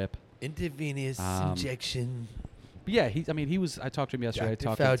 the drip. Intravenous injection. But yeah, he was. I talked to him yesterday. Dr.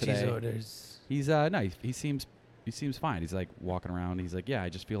 I talked to him Fauci's today. orders. He's no, he seems fine. He's like walking around. He's like, yeah, I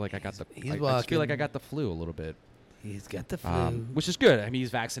just feel like I got the. He's I just feel like I walking. got the flu a little bit, He's got the flu. which is good. I mean,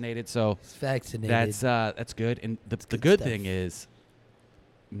 he's vaccinated, so He's vaccinated. that's good. And the good good stuff. thing is,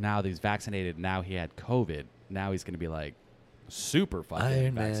 now that he's vaccinated, now he had COVID. Now he's gonna be like super fucking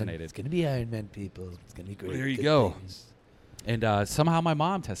Iron Man. vaccinated. It's gonna be Iron Man, people. It's gonna be great. Well, there you Good go. things. And somehow my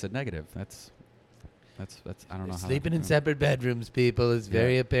mom tested negative. That's I don't know how. Sleeping in that- separate bedrooms, people. It's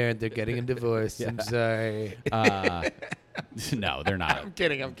very Yeah. apparent they're getting a divorce. I'm Yeah. sorry. No, they're not. I'm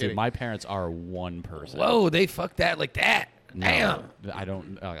kidding. I'm Dude, kidding. my parents are one person. Whoa, they fucked that like that. No, Damn. I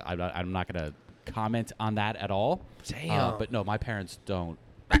don't. I'm not gonna comment on that at all. Damn. But no, my parents don't.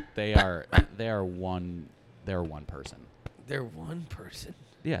 They are one. They're one person. They're one person.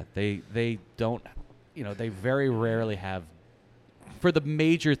 Yeah, they don't, they very rarely have, for the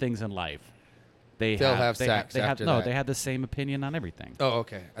major things in life, They'll have sex after that. They have the same opinion on everything. Oh,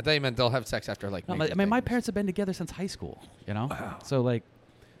 okay. I thought you meant they'll have sex after like. No, major I mean, my things. parents have been together since high school. Wow. So like,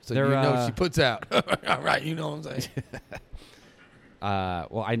 So they're, you know she puts out. All right, you know what I'm saying.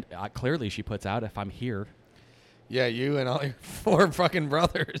 well, I clearly she puts out if I'm here. Yeah, you and all your 4 fucking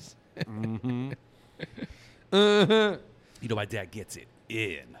brothers. Mm-hmm. My dad gets it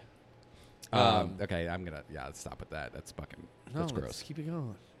in. Okay, I'm gonna let's stop with that. That's fucking that's gross. Let's keep it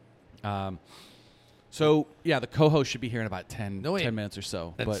going. So yeah, the co-host should be here in about 10 minutes or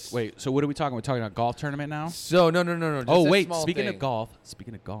so. But That's- wait, so what are we talking? We're talking about golf tournament now. So no. Just Oh a wait, small speaking thing. of golf,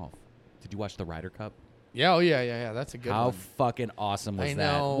 did you watch the Ryder Cup? Yeah, yeah. That's a good How one. fucking awesome was I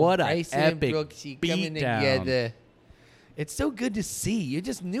know. that? What a Bryson and epic Brooksy coming beatdown. together. It's so good to see. You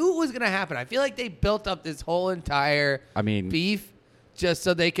just knew it was gonna happen. I feel like they built up this whole entire beef just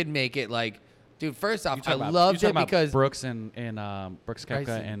so they could make it like, dude. First off, I loved it because Brooks and Brooks Koepka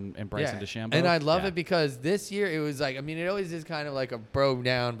Bryson. and Bryson DeChambeau. And I love it because this year it was like, I mean, it always is kind of like a bro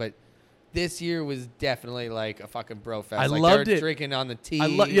down, but this year was definitely like a fucking bro fest. I like loved they were it. Drinking on the tee.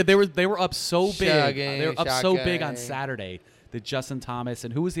 They were up so big. Chugging, They were up so big on shotgunning. Saturday. That Justin Thomas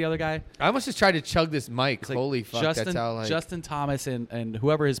and who was the other guy? I almost just tried to chug this mic. It's like Holy fuck, Justin, that's how like. Justin Thomas and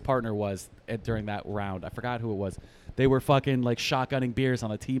whoever his partner was during that round. I forgot who it was. They were fucking like shotgunning beers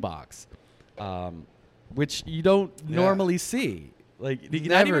on a tee box, which you don't normally see. Like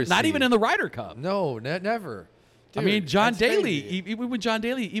not even in the Ryder Cup. No, never. Dude, I mean, John that's Daly. crazy. Even when John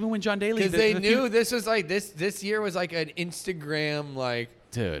Daly, because they knew this was like this year was like an Instagram like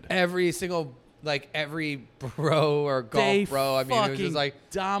dude. Every single like every bro or golf bro. I mean, it was just like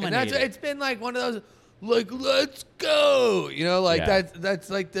dominated. And it's been like one of those like let's go. That's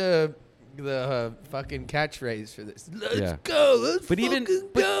like the fucking catchphrase for this. Let's go. Let's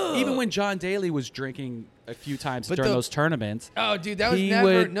go. Even when John Daly was drinking a few times during those tournaments. Oh, dude, that was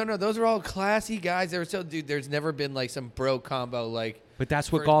never. No. Those are all classy guys. They were so, dude. There's never been like some bro combo like. But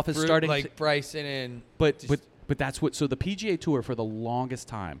that's what golf is starting. Like Bryson and. But that's what. So the PGA Tour for the longest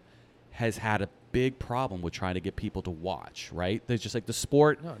time has had a big problem with trying to get people to watch. Right? There's just like the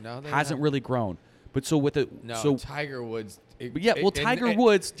sport hasn't really grown. But so with Tiger Woods. Tiger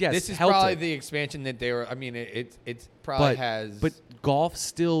Woods. Yes, this is probably the expansion that they were. I mean, it's probably has. But golf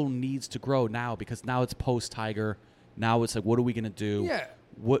still needs to grow now because now it's post Tiger. Now it's like, what are we gonna do? Yeah.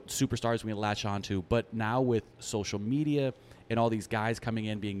 What superstars are we gonna latch onto? But now with social media and all these guys coming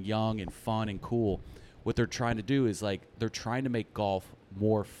in being young and fun and cool, what they're trying to do is like they're trying to make golf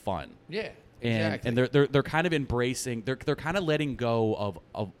more fun. Yeah. Exactly. And they're kind of embracing. They're kind of letting go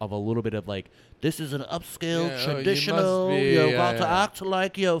of a little bit of like, this is an upscale traditional. You're about to act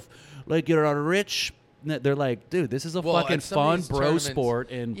like you're a rich. They're like, dude, this is a fucking fun bro sport.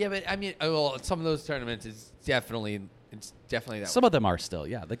 And yeah, but I mean, some of those tournaments is definitely that. Some of them are still,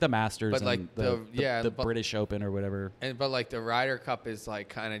 like the Masters, but like and the British Open or whatever. But like the Ryder Cup is like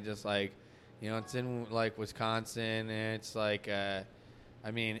kind of just like, it's in like Wisconsin, and it's like. I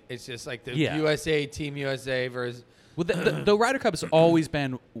mean, it's just like the USA, Team USA versus. Well, the Ryder Cup has always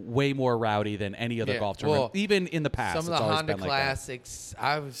been way more rowdy than any other golf tournament, even in the past. Some of the Honda Classics,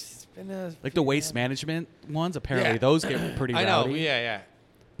 like the Waste Management ones. Apparently, those get pretty rowdy. I know, yeah.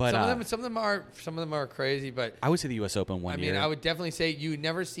 But some of them are crazy. But I would say the U.S. Open one year. I mean, I would definitely say you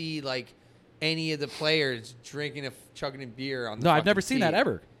never see like any of the players chugging a beer on. No, I've never seen that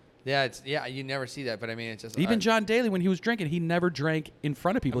ever. Yeah, you never see that, but I mean, it's just even John Daly when he was drinking, he never drank in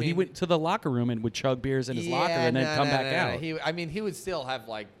front of people. He went to the locker room and would chug beers in his locker and then come back out. He would still have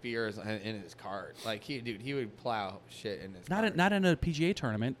like beers in his cart. Like he would plow shit in his. Not in a PGA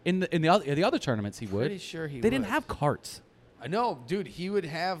tournament. In the other tournaments, he would. Pretty sure he. They didn't have carts. I know, dude. He would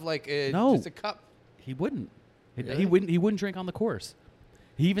have like just a cup. He wouldn't. Really? He wouldn't drink on the course.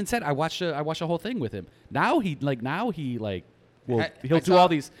 He even said, I watched a whole thing with him. Now he Well, he'll do all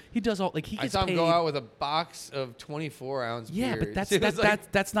these. He does all like he gets I saw him paid. go out with a box of 24-ounce beers. Yeah, but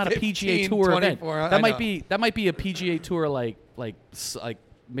that's not a PGA Tour event. That might be a PGA Tour like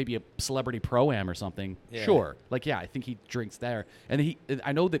maybe a celebrity pro-am or something. Yeah. Sure, I think he drinks there, and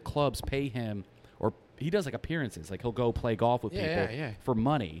I know that clubs pay him, or he does like appearances. Like he'll go play golf with people for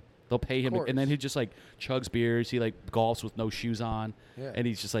money. They'll pay him, and then he just like chugs beers. He like golfs with no shoes on, and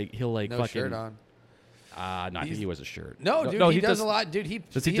he's just like he'll like no fucking shirt on. No, I think he wears a shirt. No, dude, he does a lot. Dude, he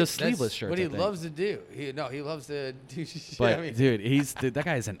does sleeveless shirts. What he loves to do. He loves to do shit. But dude, that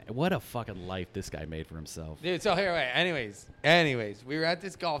guy is what a fucking life this guy made for himself. Dude, so here, wait. Anyways, we were at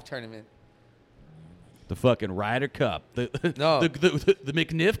this golf tournament. The fucking Ryder Cup. No. The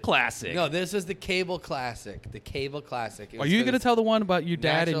McNiff Classic. No, this is the Cable Classic. The Cable Classic. It Are was you for going to the tell the one about your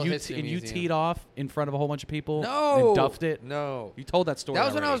dad Natural and you History Museum. teed off in front of a whole bunch of people? No. And duffed it? No. You told that story That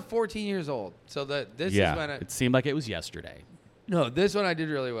was when I already. was 14 years old. So this is when I... It seemed like it was yesterday. No, this one I did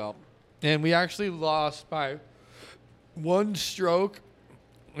really well. And we actually lost by one stroke.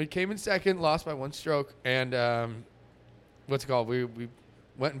 We came in second, lost by one stroke. And what's it called? We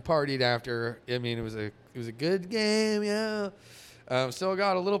went and partied after. I mean, it was a good game, yeah. Still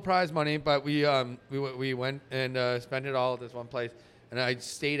got a little prize money, but we went and spent it all at this one place. And I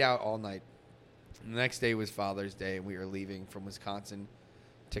stayed out all night. And the next day was Father's Day, and we were leaving from Wisconsin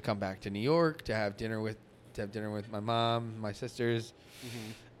to come back to New York to have dinner with my mom, my sisters,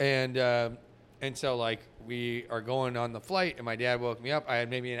 and so like we are going on the flight, and my dad woke me up. I had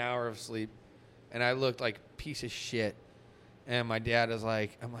maybe an hour of sleep, and I looked like a piece of shit. And my dad is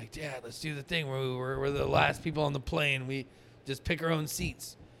like, I'm like, Dad, let's do the thing where we're the last people on the plane. We just pick our own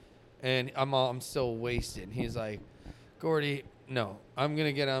seats, and I'm still wasted. And he's like, Gordy, no, I'm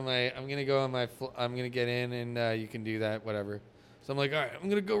gonna get in, and you can do that, whatever. So I'm like, all right, I'm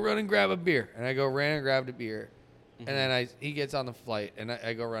going to go run and grab a beer. And I ran and grabbed a beer. And then he gets on the flight, and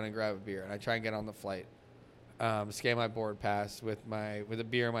I go run and grab a beer. And I try and get on the flight, scan my board pass with a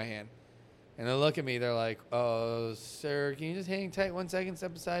beer in my hand. And they look at me. They're like, oh, sir, can you just hang tight 1 second,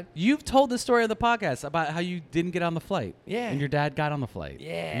 step aside? You've told this story on the podcast about how you didn't get on the flight. Yeah. And your dad got on the flight.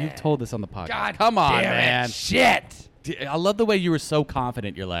 Yeah. You've told this on the podcast. God come on, damn it. man. Shit. I love the way you were so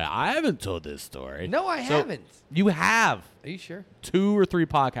confident. You're like, I haven't told this story. No, I haven't. You have. Are you sure? 2 or 3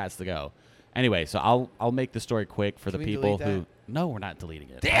 podcasts ago. Anyway, so I'll make the story quick for Can the we people delete who. that? No, we're not deleting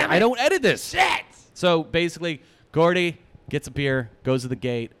it. Damn I it. don't edit this. Shit. So basically, Gordy gets a beer, goes to the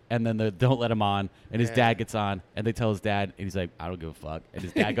gate, and then they don't let him on. And his dad gets on, and they tell his dad, and he's like, I don't give a fuck. And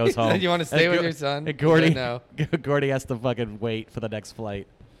his dad goes home. You want to stay And with your son? And Gordy, He said no. Gordy has to fucking wait for the next flight.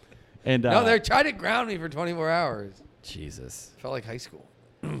 And No, they're trying to ground me for 24 hours. Jesus. Felt like high school.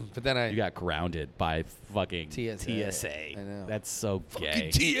 But then You got grounded by fucking TSA. I know. That's so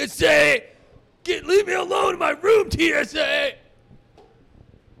gay. Fucking TSA! Leave me alone in my room, TSA!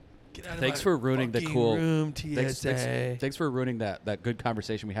 Get out of Thanks my for ruining the fucking cool. room, TSA. Thanks for ruining that good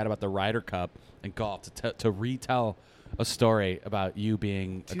conversation we had about the Ryder Cup and golf to retell a story about you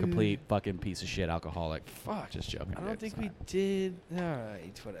being a complete fucking piece of shit alcoholic. Fuck. Just joking. I don't think we did. All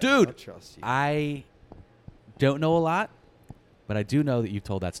right, whatever. Dude, I'll trust you. I don't know a lot, but I do know that you've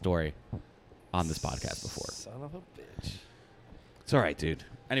told that story on this podcast before. Son of a bitch. It's all right, dude.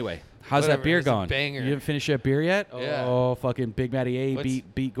 Anyway, how's Whatever, that beer it's a going? banger. You haven't finished that beer yet? Yeah. Oh, fucking Big Matty A What's-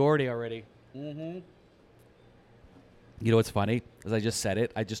 beat Gordy already. Mm-hmm. You know what's funny? As I just said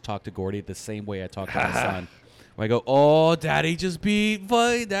it, I just talked to Gordy the same way I talked to my son. Where I go, oh, Daddy just beat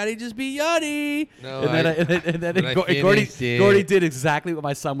Yachty. No, and then when I Gordy finished it- did exactly what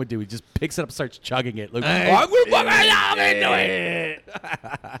my son would do. He just picks it up and starts chugging it. Like, I I'm going to fucking finished do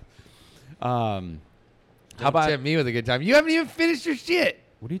it. How How about, tempt me with a good time? You haven't even finished your shit.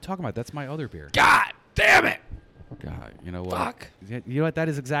 what are you talking about? That's my other beer. God damn it. God, you know what? Fuck. You know what? That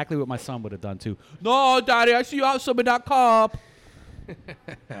is exactly what my son would have done too. No, Daddy, I see you have some in that cup.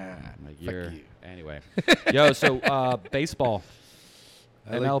 Like you're anyway. Yo, so baseball,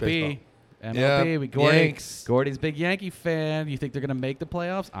 I like MLB, baseball. MLB. Yep, Yanks. Gordy's big Yankee fan. You think they're gonna make the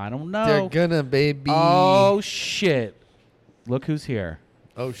playoffs? I don't know. They're gonna, baby. Oh shit! Look who's here.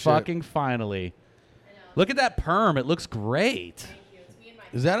 Oh, shit. Fucking finally. Look at that perm. It looks great.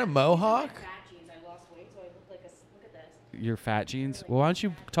 Is that a mohawk? Your fat jeans. Well, why don't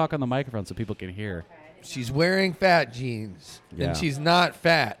you talk on the microphone so people can hear? She's wearing fat jeans. Yeah. And she's not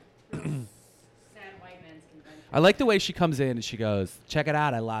fat. I like the way she comes in and she goes, check it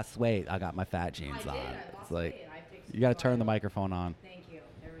out, I lost weight. I got my fat jeans on. It's like, you got to turn the microphone on. Thank you.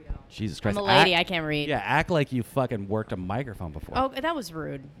 There we go. Jesus Christ. I'm a lady. I Act, can't read. yeah, act like you fucking worked a microphone before. Oh, that was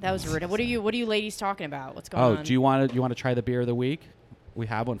rude. That was rude. What are you ladies talking about? What's going on? Oh, do you want to try the beer of the week? We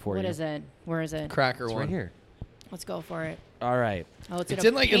have one for What you. is it? Where is it? Cracker It's one. right here. Let's go for it. All right. Oh, it's It's in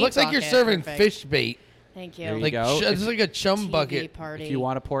in a like it paint looks like you're bucket. serving Perfect. fish bait. Thank There you. you Like go. it's like a chum TV bucket. party. If you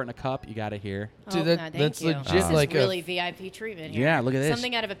want to pour it in a cup, you got it here. Oh, Dude, that- no, thank that's you. legit This is like a- really VIP treatment here. Yeah, look at this.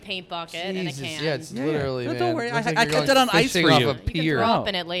 Something out of a paint bucket and a Jesus, can. yeah, it's Yeah. literally, No, man. don't worry. Looks I like kept you're it going on ice fishing for off you. a You can pier. throw No. up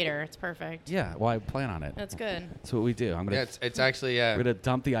in it later. It's perfect. Yeah, well, I plan on it. That's good. That's what we do. I'm Yeah, gonna it's actually we're gonna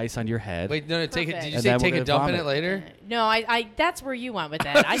dump the ice on your head. Wait, no, take it. Perfect. Did you And say then we're take a gonna dump in vomit. it later? No, I that's where you went with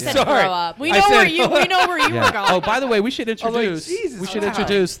that. I said Sorry. throw up. We I know said- where you Yeah. were going. Oh, by the way, we should like, introduce. Jesus, we should wow.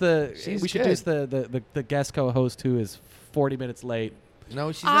 introduce the. She's we should introduce the guest co-host who is 40 minutes late.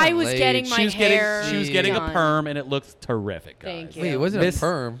 No, she's I not was late. getting my she was hair getting. She was getting a done. perm, and it looked terrific. Guys. Thank you. Wait, it wasn't Miss- a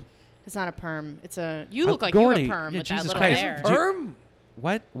perm. It's not a perm. It's a. You look like Gordy, you're a perm yeah, with Jesus that little Christ. hair. Perm?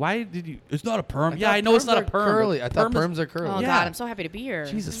 What? Why did you? It's not a perm. I Yeah, thought I know it's not a perms are perm. Curly. I thought perm is- perms are curly. Oh Yeah. God, I'm so happy to be here.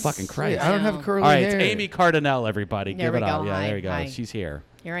 Jesus fucking Christ. I don't have curly All right, hair. it's Amy Cardinale, everybody. There Give we it up. go. Yeah, Hi. there we go. Hi. She's here.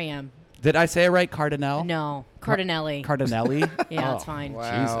 Here I am. Did I say it right? Cardinale? No, Cardinelli. Cardinelli? Yeah, Oh, it's fine.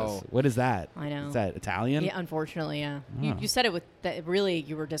 Wow. Jesus. What is that? I know. Is that Italian? Yeah, unfortunately, yeah. Oh. You said it with that. Really,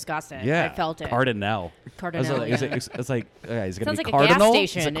 you were disgusted. Yeah. I felt it. Cardinale. Cardinale. It's yeah. like is it going Sounds to be like a gas Cardinal?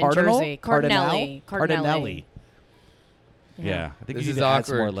 station is in it Cardinal? Jersey. Cardinale? Cardinelli. Cardinelli. Yeah. I think This you is need to add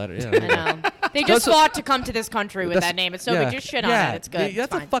some more awkward. letters. I know. They just fought to come to this country with that name. It's so big. Just shit on it. It's good. That's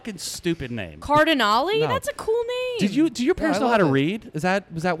it's a fine. fucking stupid name. Cardinale? No. That's a cool name. Do your parents I know how to love it. read? Was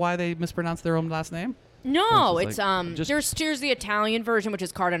that why they mispronounced their own last name? No, Or it's just- there's the Italian version, which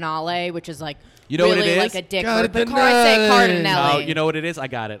is Cardinale, which is like You know what really it like is? a dick word. But Cardinale. I say Cardinale. Oh, you know what it is? I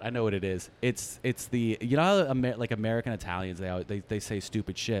got it. I know what it is. It's the how like American Italians they say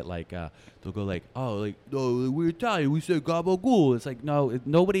stupid shit like they'll go like we're Italian, we say gabagool. It's like no,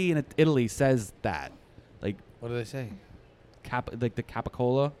 nobody in Italy says that. Like What do they say? like the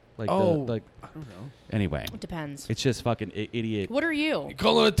capicola. Like Oh. the, like I don't know. anyway. It depends. It's just fucking idiot. What are you? You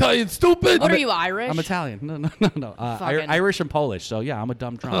call an Italian stupid? What are you, Irish? I'm Italian. No. Fucking- Irish and Polish. So yeah, I'm a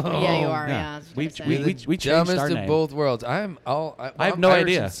dumb drunk. Yeah, you are. Yeah. Yeah. I was We- gonna say. we- You're the we changed our dumbest name. of both worlds. I have have no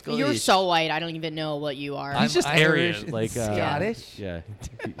idea. You're so white. I don't even know what you are. He's just Irish Aryan, and like Scottish. Yeah,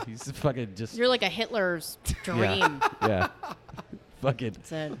 he's fucking just You're like a Hitler's dream. yeah. Fucking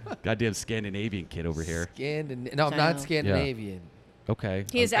That's it. goddamn Scandinavian kid over here. No, I'm I not know. Scandinavian. Okay.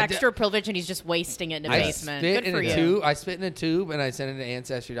 He has I extra privilege and he's just wasting it in the I basement. spit Good in for a you. tube. I spit in a tube and I sent it to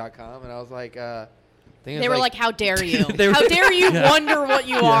Ancestry.com and I was like, They were like, "How dare you? They were- How dare you wonder what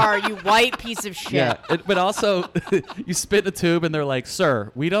you are, you white piece of shit." Yeah, but also you spit in a tube and they're like,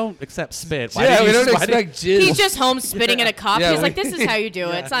 "Sir, we don't accept spit." yeah, do we you- don't why do- expect jizz. He's just home spitting in a cup. Yeah, He's we- like, "This is how you do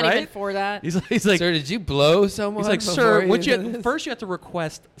it. It's not even right? for that." He's like, Sir, did you blow someone? he's like, before "Sir, you would did you this?" first you have to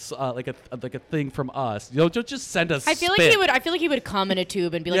request like a thing from us? Don't just send us." I feel like spit. he would. I feel like he would come in a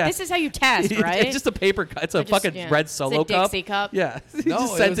tube and be like, Yeah. "This is how you test, right?" It's just a paper cup. It's a Or just- fucking yeah. red It's a Solo cup. Dixie cup. Yeah. He No,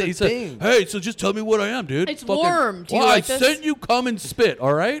 just it sends was it. a He said, thing. "Hey, so just tell me what I am, dude. It's Fucking- warm. Do you well, like I this? sent you cum and spit.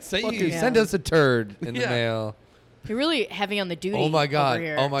 All right. Fucking- Send us a turd in the Yeah. mail. You're really heavy on the duty. Oh my God. Over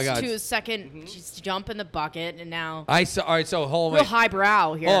here. Oh my God. To a second, just jump in the bucket, and now I saw. All right, so hold real on.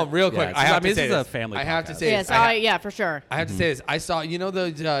 highbrow here. Oh, real quick. Yeah, I have I mean, to say this is a this. family I have to podcast. say yes, this. I yeah, for sure. have to say this. I saw, you know,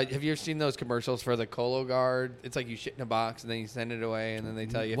 those. Have you ever seen those commercials for the Cologuard? It's like you shit in a box and then you send it away and then they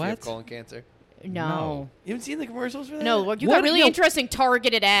tell you if you have What? colon cancer. No. You haven't seen the commercials for that? No, you What? got really No. interesting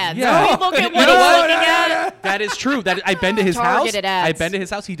targeted ads. Yeah. Let me look at You what know he's what? looking at. That is true. That I've been to his Targeted house. ads. I've been to his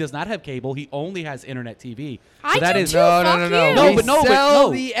house. He does not have cable. He only has internet TV. So I that do is too. No, no, Fuck no, you. no. No, We but no, but sell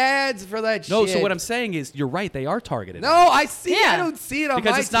no. the ads for that No, shit. so what I'm saying is, you're right. They are targeted. No, I see. Yeah. I don't see it on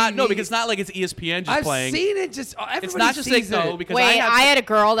because my it's not. TV. No, because it's not like it's ESPN just I've playing. seen it. Just everybody It's not just like sees no, it. because Wait, I had a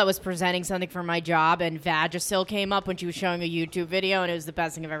girl that was presenting something for my job, and Vagisil came up when she was showing a YouTube video, and it was the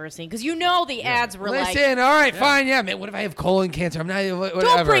best thing I've ever seen. Because you know the ads were like, Listen, all right, fine, yeah, man. What if I have colon cancer? I'm not. Whatever.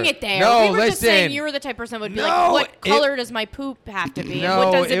 don't bring it there. No, we were listen. just saying you were the type of person that would be No, like, what it- color does my poop have to be? No,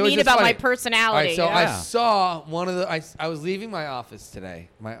 and what does it it was mean just about my funny. personality? All right, so Yeah. I saw one of the. I was leaving my office today,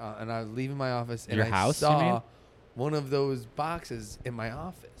 and I was leaving my office, and Your I house, you saw mean? one of those boxes in my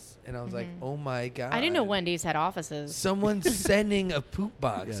office, and I was like, "Oh my god!" Mm-hmm. I didn't know Wendy's had offices. Someone's sending a poop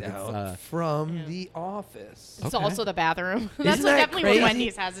box Yeah, that's, out from the office. It's Okay. also the bathroom. That's Isn't what that definitely crazy? what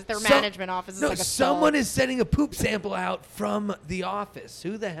Wendy's has. Is their So- management office. Is No, like a someone stall. is sending a poop sample out from the office.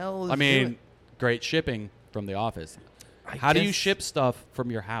 Who the hell is I mean, doing- great shipping from the office. I How do you guess- ship stuff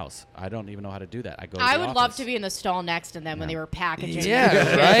from your house? I don't even know how to do that. I go. To I the would office. love to be in the stall next to them when they were packaging.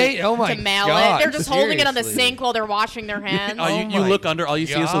 Yeah, right? Oh my to mail God, it. They're just holding it on the seriously. sink while they're washing their hands. Oh, you my look under. All you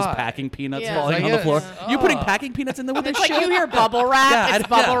see is those God. packing peanuts Yeah. falling Like on the it. floor. You putting Oh. packing peanuts in there with this It's like shit? you hear bubble wrap. Yeah, it's I-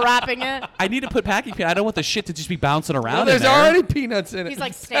 bubble yeah. wrapping it. I need to put packing peanuts. I don't want the shit to just be bouncing around. Well, in there's there. already peanuts in it. He's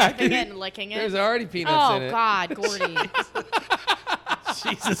like stamping it and licking it. There's already peanuts Oh in it. God, Gordy.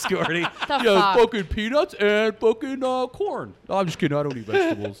 Jesus, Gordy. The Yeah, fuck? fucking peanuts and fucking corn. No, I'm just kidding. I don't eat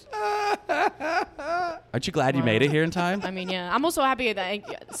vegetables. Aren't you glad you made it here in time? I mean, yeah. I'm also happy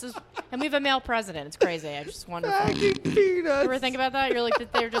that this is, and we have a male president. It's crazy. I just wonderful. Fucking You peanuts. ever think about that? You're like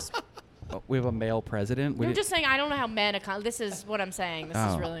that they're just. Oh, we have a male president. We I'm did- just saying. I don't know how men. This is what I'm saying. This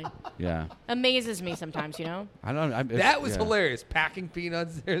is Oh. really yeah. amazes me sometimes. You know. I don't. That was yeah. hilarious. Packing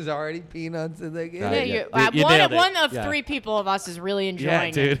peanuts. There's already peanuts in the Yeah, Yeah, yeah. You one nailed it. one of Yeah. 3 people of us is really Yeah,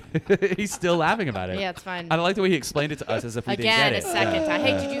 enjoying it. dude. He's still laughing about it. Yeah, it's fine. I like the way he explained it to us as if we Again, didn't a get it. second time.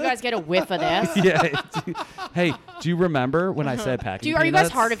 Hey, did you guys get a whiff of this? Yeah. Hey, do you remember when I said packing Are you guys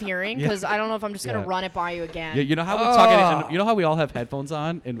peanuts? hard of hearing? Because I don't know if I'm just gonna Yeah. run it by you again. Yeah, you know how we're talking. And you know how we all have headphones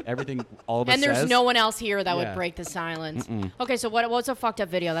on and everything. All of us and there's says? no one else here that Yeah. would break the silence. Okay, so what's a fucked up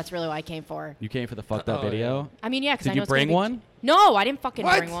video? That's really what I came for. You came for the fucked up Oh, video. I mean, yeah, because I Did know you it's gonna bring be- one? No, I didn't fucking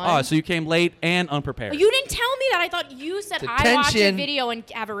What? bring one. Oh, so you came late and unprepared. You didn't tell me that. I thought you said I watch a Detention. video and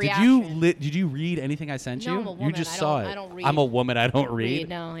have a Did reaction. Did you read anything I sent No, you? I'm a You woman. just I saw don't- it. I don't read. I'm a woman. I don't read. read,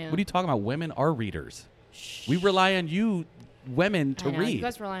 no, yeah. What are you talking about? Women are readers. We rely on you, women, to I know, read. You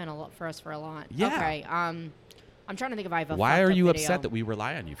guys rely on a lot for us for a lot. Yeah. Okay. I'm trying to think if I have a. Why are you video. upset that we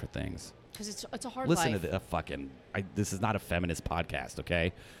rely on you for things? Because it's a hard Listen life. to the fucking. This is not a feminist podcast,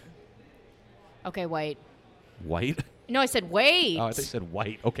 okay? Okay, wait. White. No, I said wait. Oh, I thought you said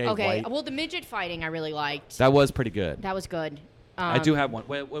white. Okay, Okay. white. Well, the midget fighting I really liked. That was pretty good. That was good. I do have one.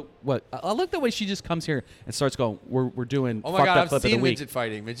 What? I like the way she just comes here and starts going. We're doing Oh my fucked God, up I've clip of the seen week. midget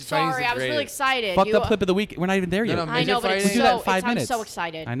fighting. Midget fighting Sorry, is I was really excited. Fucked You- up clip of the week. We're not even there yet. no, I know, but it's midget we do that in so, 5 I'm minutes. so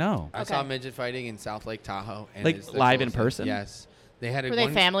excited. I know. I saw Okay. midget fighting in South Lake Tahoe. And Like, it's the live in coolest person? thing. Yes. They had Were they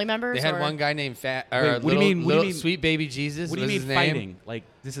family members? They had or? one guy named Fat. Wait, Or what do you mean- what do you mean- Sweet Baby Jesus. What do you was mean his name. fighting? Like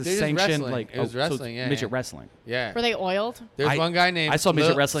this is They're just sanctioned. wrestling. Like It was so it's wrestling, yeah, midget yeah. wrestling. Yeah. Were they oiled? There's I- one guy named I saw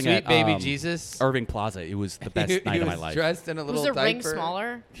midget wrestling Sweet at Baby um, Jesus. Irving Plaza. It was the best he night of my was life. dressed in a little Was the ring diaper.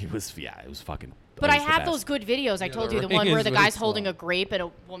 smaller? It was it was fucking. But it I was the have best. those good videos. I told the you the ring one where is the really guy's holding small. a grape and a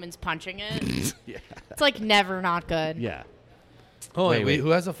woman's punching it. Yeah. It's like never not good. Yeah. Oh, Wait, wait.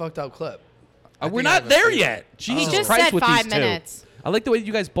 who has a fucked up clip? I We're think I not have a there favorite. yet. Jesus He just Christ said with 5 these two. minutes. I like the way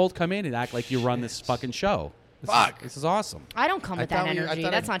you guys both come in and act like you run this fucking show. This is awesome. I don't come with that I energy.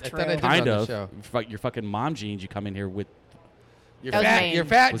 thought That's I- not I true. thought I did. Kind on the of. show. Your fucking mom jeans. You come in here with. Your That was fat, Maine. your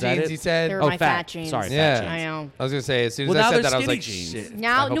fat Was that jeans. it? He said. They were Oh, my fat. fat jeans. Sorry, fat Yeah. jeans. I know. I was gonna say as soon as Well, I now said they're that, I was skinny like, jeans. shit.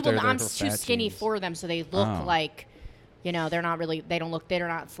 Now, I no, hope but they're I'm there too fat skinny jeans. for them, so they look Oh. like, they're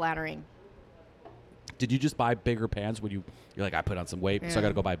not flattering. Did you just buy bigger pants when you're like, I put on some weight, so I Yeah. got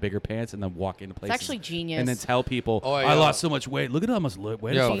to go buy bigger pants and then walk into places? actually genius. And then tell people, Oh, I yeah. lost so much weight. Look at how much weight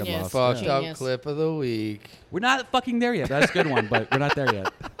I Yo, fucking Genius. lost. fucked Yeah. up Genius. clip of the week. We're not fucking there yet. That's a good one, but we're not there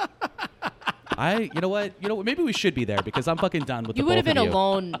yet. You know what? Maybe we should be there because I'm fucking done with You the would both have been of you.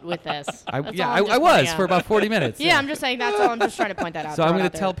 alone with this. That's I all I'm just was pointing for out. about 40 minutes. Yeah, I'm just saying that's all. I'm just trying to point that out. So throw I'm it going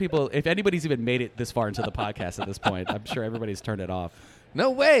out to tell there. people, if anybody's even made it this far into the podcast at this point, I'm sure everybody's turned it off.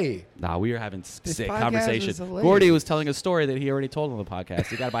 No way. Nah, we were having This sick podcast conversation. is hilarious. Gordy was telling a story that he already told on the podcast.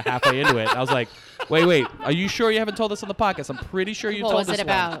 He got about halfway into it. I was like, wait, are you sure you haven't told this on the podcast? I'm pretty sure you What told was this it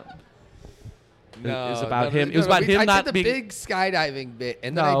one. about? No, It was about him. no, It was about him I not did being. the big skydiving bit,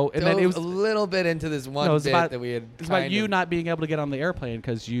 and then No, I and then it dove was- a little bit into this one No, it was bit about, that we had. it was about kind you of- not being able to get on the airplane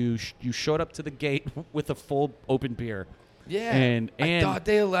because you showed up to the gate with a full open beer. Yeah, and I thought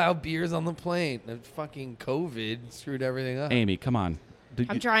they allowed beers on the plane. And fucking COVID screwed everything up. Amy, come on.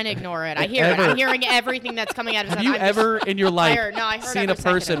 I'm trying to ignore it. I hear it. I'm hearing everything that's coming out of his Have mouth. you I'm just- ever in your life I heard seen a every second of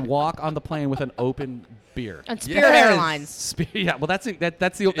person it. walk on the plane with an open beer? on Spirit Yes. Airlines? Yeah, well, that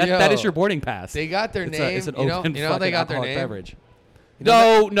is Yo, your boarding pass. They got their It's name. it's an you know, open you know how they fucking got their alcoholic name. beverage. You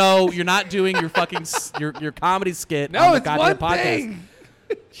know No, you're not doing your fucking your comedy skit. No, on the it's goddamn one podcast. thing.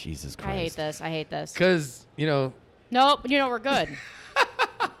 Jesus Christ. I hate this. Because Nope. We're good.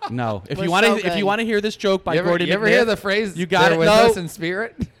 No, if We're you want to so if you good. want to hear this joke by you ever, Gordon you ever McNiff, hear the phrase? You got "They're it. with No, us in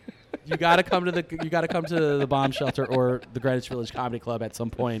spirit. you got to come to the Bomb Shelter or the Greenwich Village Comedy Club at some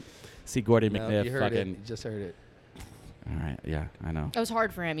point. See Gordon No, McNiff. you heard fucking. it. You just heard it. All right. Yeah, I know. It was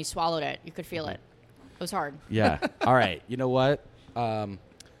hard for him. He swallowed it. You could feel it. It was hard. Yeah. All right. You know what? I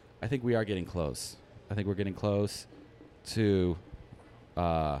think we are getting close. I think we're getting close to.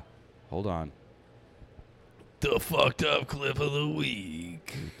 Hold on. The fucked up clip of the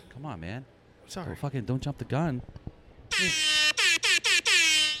week. Come on, man. Sorry. Don't jump the gun.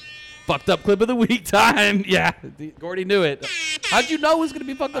 Fucked up clip of the week time. Yeah. Gordy knew it. How'd you know it was going to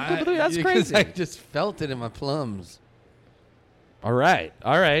be fucked up clip of the week? That's Because crazy. I just felt it in my plums. All right.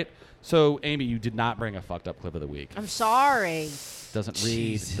 All right. So, Amy, you did not bring a fucked up clip of the week. I'm sorry. Doesn't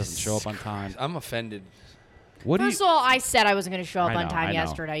read. Doesn't show up on time. I'm offended. What do you? First of all, I said I wasn't going to show up I on know, time I know.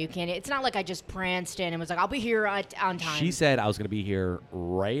 yesterday. You can't. It's not like I just pranced in and was like, "I'll be here on time." She said I was going to be here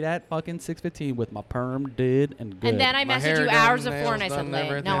right at fucking 6:15 with my perm did and good. and then I My messaged hair you done, hours before, and I nails said done, late.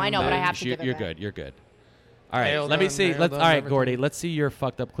 everything No, I know, but I done. have to give it You're back. good. You're good. All right. Nail let me done, see. nail Let's. done, All right, everything. Gordy. Let's see your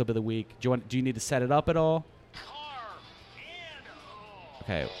fucked up clip of the week. Do you need to set it up at all?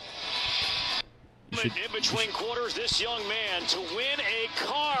 Okay. You should- In between quarters, this young man to win a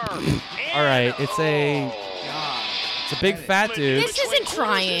car. all right. It's a big fat dude. This isn't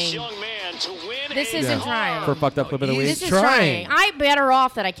trying. This isn't trying. For fucked up clip of the week. He's This is trying. I'm better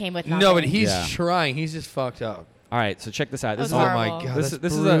off that I came with nothing. No, but he's Yeah. trying. He's just fucked up. All right, so check this out. This is That was Oh my horrible. god, this, that's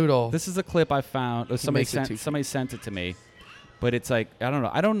this is brutal. this is a clip I found. Somebody makes it too sent it to me, but it's like I don't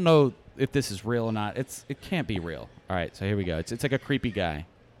know. I don't know if this is real or not. It can't be real. All right, so here we go. It's like a creepy guy.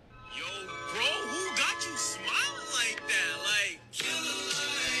 Yo, bro, who got you smiling like that? Like,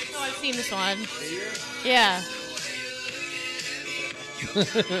 Oh, I've seen this one. Yeah.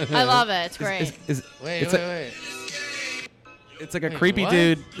 I love it. It's great. Wait, it's wait. It's like a Wait, creepy what?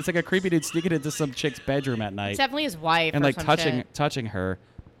 dude. It's like a creepy dude sneaking into some chick's bedroom at night It's definitely his wife and or like some shit. touching her.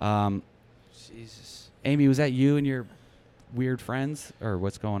 Jesus. Amy, was that you and your weird friends, or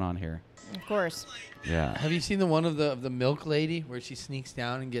what's going on here? Of course. Yeah. Have you seen the one of the milk lady where she sneaks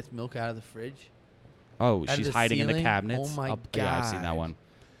down and gets milk out of the fridge? Oh, Out of she's the hiding in the ceiling? cabinets. Oh my Yeah, I've seen that God. one.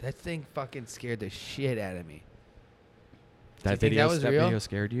 That thing fucking scared the shit out of me. That you think video, that was real? video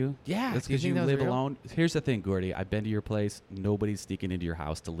scared you? Yeah, That's do you because think you that was live real? alone. Here's the thing, Gordy. I've been to your place. Nobody's sneaking into your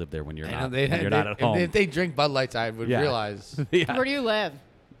house to live there when you're I know, not. they- when you're they- not at home. If they drink Bud Lights, I would Yeah. realize. Yeah. Where do you live?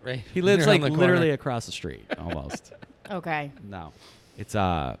 Right? He lives Around like the literally corner. across the street, almost. Okay. No, it's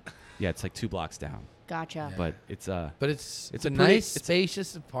yeah, it's like 2 blocks down. Gotcha. But it's But it's It's a a pretty- nice, it's-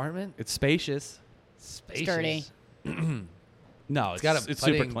 spacious apartment. it's spacious. Spacious. Sturdy. No, it's got a it's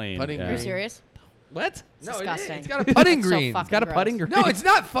super putting- clean. putting yeah. Are you green. serious? What? No, disgusting. it's got a putting It's so green. fucking It's got a gross. putting green. No, it's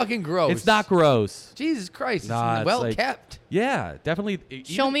not fucking gross. It's not gross. Jesus Christ. Nah, it's it's well like- kept. Yeah, definitely.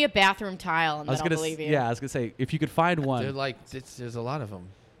 Show me a bathroom tile and I was then I'll gonna believe you. yeah, I was gonna say if you could find one. They're like, there's a lot of them.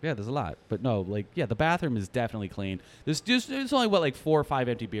 Yeah, there's a lot, but no, like yeah, the bathroom is definitely clean. There's only what like 4 or 5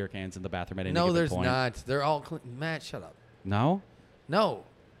 empty beer cans in the bathroom at any No, given there's point. not. They're all clean. Matt, shut up. No. No.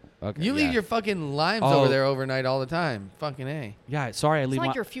 Okay. You yeah. leave your fucking limes Oh. over there overnight all the time. Fucking A. Yeah, sorry, I It's leave. like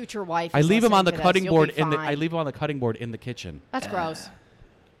my, your future wife. I is leave them on the listening to cutting this. You'll board be in the. fine. I leave them on the cutting board in the kitchen. That's gross.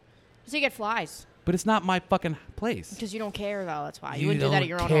 So you get flies But it's not my fucking place. because you don't care though. That's why You you wouldn't do that don't at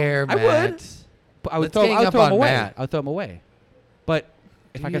your own care, home. I would. Matt. But I would Let's throw. gang I would up throw them on away. Matt. I would throw them away. But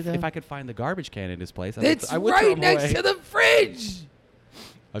if Do I you, could, though? if I could find the garbage can in his place, It's I would throw right 'em next away. to the fridge.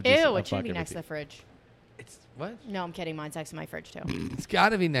 I'm just- Ew, I'm it should be fucking next to with the fridge. It's what? No, I'm kidding. Mine's next to my fridge too. It's got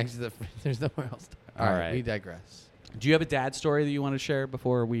to be next to the fridge. There's nowhere else. All All right. right, we digress. you. Do you have a dad story that you want to share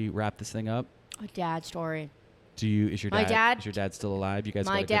before we wrap this thing up? A dad story. Do you? Is your My dad- Is your dad still alive? You guys.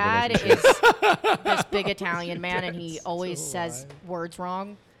 My got a good dad relationship? is this big Italian man, and he always says words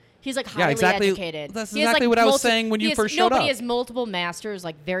wrong. He's like highly exactly. educated. That's He has, exactly like, what I was saying when he you has- first no, showed but up. he has multiple masters.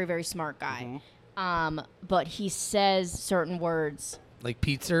 Like very, very smart guy. But he says certain words. Like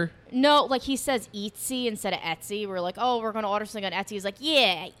pizza. No, like he says Etsy instead of Etsy. We're like, oh, we're going to order something on Etsy. He's like,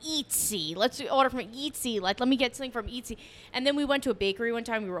 yeah, Etsy. Let's order from Etsy. Like, let me get something from Etsy. And then we went to a bakery one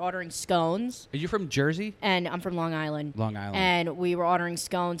time. We were ordering scones. Are you from Jersey? And I'm from Long Island. Long Island. And we were ordering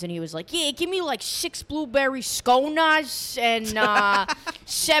scones, and he was like, yeah, give me like 6 blueberry scones and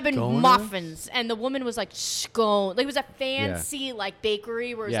 7 Scona? muffins. And the woman was like, scone. Like, it was a fancy, like,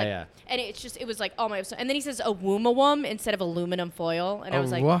 bakery where it was Yeah, like, yeah. and it was like, oh my. And then he says a woomawum instead of aluminum foil. And I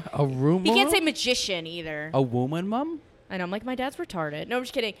was like, what? A room? he can't say magician either. A woman, mum? And I'm like, my dad's retarded. No, I'm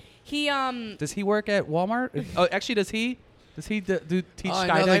just kidding. He Does he work at Walmart? Oh, actually, does he? Does he teach Oh, I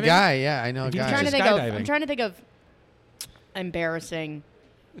skydiving? know the guy. Yeah, I know a He's guy. trying to just think of. skydiving. I'm trying to think of embarrassing.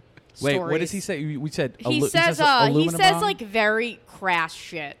 Wait, stories. what does he say? We said He says he aluminum says mum? like very crass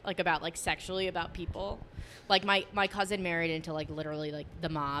shit, like about like sexually about people. Like my cousin married into like literally like the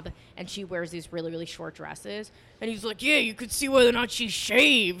mob, and she wears these really, really short dresses. And he's like, yeah, you could see whether or not she's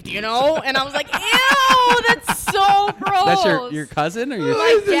shaved, you know? And I was like, ew, that's so gross. That's your cousin or your?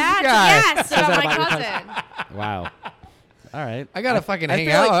 My is this dad, guy? yes, Says that about my about your cousin. Wow. All right. I gotta fucking I hang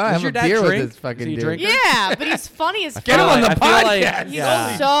feel out. like- I does have your a dad beer drink? with this Is fucking he a dude. drinker? Yeah, but he's funny as fuck. Get him on the I feel like- podcast. He's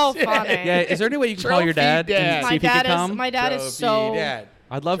Yeah. so funny. Yeah. Is there any way you can call your Trophy dad dad. and see My if he dad could come? my dad is so Dad.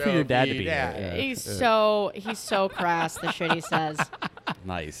 I'd love for your dad to Trophy be dad. here. Yeah. he's so crass the shit he says.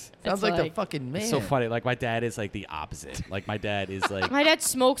 Nice. Sounds It's like the like- fucking man. It's so funny. Like my dad is like the opposite. Like my dad is like. My dad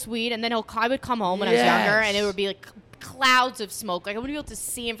smokes weed, and then I would come home when I was younger, and it Yes. would be like clouds of smoke. Like I wouldn't be able to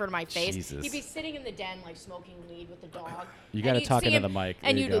see in front of my face. Jesus. He'd be sitting in the den, like smoking weed with the dog. You And gotta you'd talk see into him, the mic.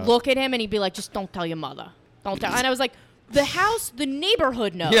 And There you you'd go. look at him, and he'd be like, "Just don't tell your mother. Don't tell." And I was like, "The house, the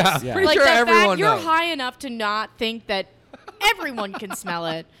neighborhood knows." Yeah, Yeah. pretty Like sure the everyone fact you're knows. high enough to not think that everyone can smell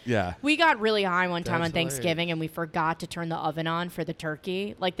it. Yeah. We got really high one time That's on Thanksgiving, and we forgot to turn the oven on for the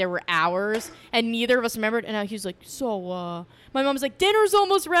turkey. Like, there were hours, and neither of us remembered. And he was like, so, my mom's like, dinner's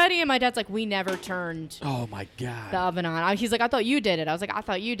almost ready. And my dad's like, we never turned Oh my the god. oven on. He's like, I thought you did it. I was like, I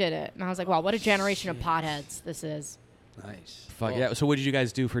thought you did it. And I was like, wow, what a generation of potheads this is. Nice. Fuck yeah. So what did you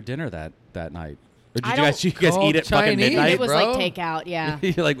guys do for dinner that night? Or did I you guys don't- eat at fucking Chinese, midnight? It was bro. like takeout, yeah.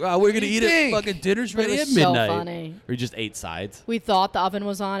 You're like, wow, we're gonna you eat it. think? Fucking dinner's But it ready was at so midnight. funny. Or you just ate sides. We thought the oven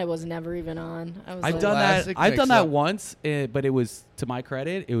was on. It was never even on. I was I've like, done that. Classic I've done that mix-up. once, but it was, to my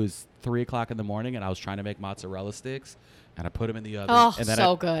credit, it was 3:00 in the morning, and I was trying to make mozzarella sticks, and I put them in the oven. Oh, and then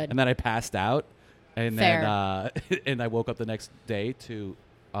so I, good. And then I passed out, and Fair. then and I woke up the next day to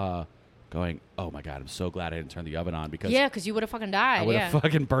going, oh my god, I'm so glad I didn't turn the oven on because yeah, because you would have fucking died. I would yeah. have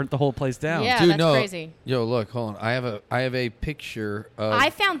fucking burnt the whole place down. Yeah, Dude, that's no. crazy. Yo, look, hold on. I have a picture of. I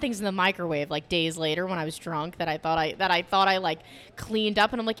found things in the microwave like days later when I was drunk that I thought I like cleaned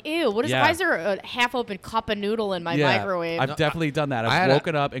up, and I'm like, ew, what is? Yeah. Why is there a half-open cup of noodle in my microwave? I've definitely done that. I I've had a-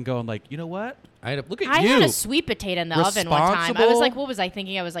 woken up and going like, you know what? I had a Look at I you. had a sweet potato in the oven one time. I was Responsible. like, what was I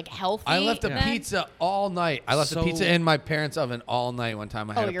thinking? I was like healthy. I left the then? pizza all night. I left the So- pizza in my parents' oven all night. One time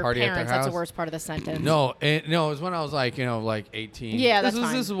I had Oh, a your party parents. at their house. That's the worst part of the sentence. No, it was when I was like 18. Yeah, this that's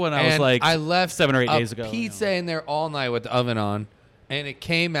fine. is when I was And like I left 7 or 8 a days ago. pizza in there all night with the oven on, and it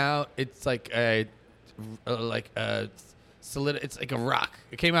came out. It's like a solid. It's like a rock.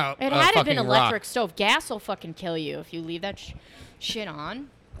 It came out. It a had to have been fucking electric rock. stove. Gas will fucking kill you if you leave that shit on.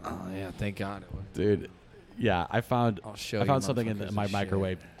 Oh yeah, thank God. It was. Dude, yeah, I found I'll show I you found something in motherfuckers my and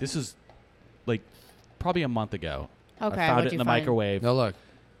microwave. This is like probably a month ago. Okay, I found what'd it in you the find? microwave. No, look.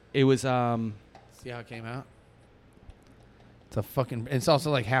 It was See how it came out? It's a fucking. It's also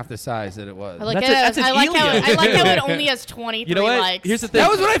like half the size that it was. I like That's that. that's an I like how Elio. I like how it only has 23 You know what? likes. Here's the thing. That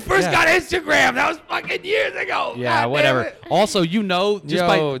was when I first Yeah. got Instagram. That was fucking years ago. Yeah, God damn whatever. it. Also, just Yo,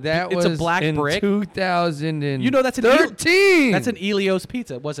 by that it's was a black in brick. 2013. You know that's an 13. That's an Elio's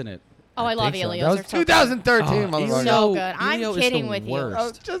pizza, wasn't it? Oh, I love think so. Elios. That was They're so good. 2013, Oh, motherfucker. So Elio- good. I'm Elio is kidding the with you.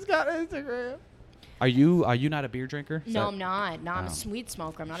 worst. Just got Instagram. Are you not a beer drinker? Is No, that- I'm not. No, I'm Oh. a sweet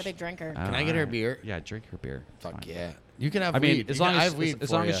smoker. I'm not a big drinker. Oh, Can I get her alright. beer? Yeah, drink her beer. It's Fuck fine. yeah. You can have I mean, weed. as You long can- I as have weed as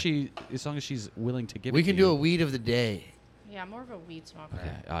for long as ya. she's willing to give We it can to do you. a weed of the day. Yeah, I'm more of a weed smoker. Okay.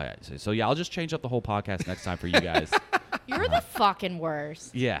 All right. So yeah, I'll just change up the whole podcast next time for you guys. You're the fucking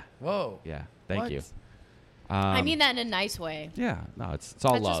worst. Yeah. Whoa. Yeah. Thank What? you. I mean that in a nice way. Yeah. No, it's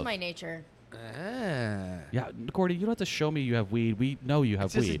all That's love. just my nature. Ah. Yeah, Gordy, you don't have to show me you have weed. We know you have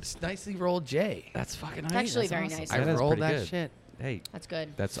It's just weed. it's nicely rolled J. That's fucking nice. It's actually That's very awesome. nice. That I is rolled pretty that good. shit. Hey, That's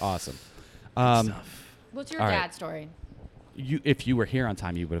good. that's awesome. What's your all right. dad's story? If you were here on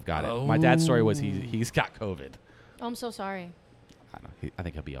time, you would have got it. My dad's story was he's got COVID. Oh, I'm so sorry. I don't know. I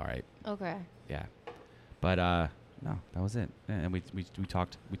think he'll be all right. Okay. Yeah, but no, that was it. And we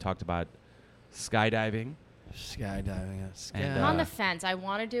talked about skydiving. Skydiving. And, I'm on the fence. I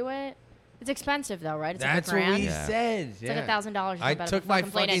want to do it. It's expensive though, right? It's That's like what we $1,000. Yeah. said. It's like $1,000. I took my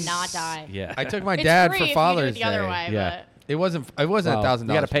plane and fucking not die. Yeah, I took my It's dad free for if you do it Father's the other Day. way, Yeah. It wasn't $1,000. You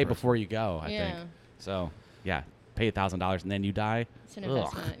got to pay per before you go. I Yeah. think. So yeah, pay $1,000 and then you die. It's an Ugh.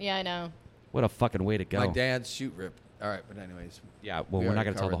 investment. Yeah, I know. What a fucking way to go. My dad's shoot rip. All right, but anyways. Yeah, well, We we're not already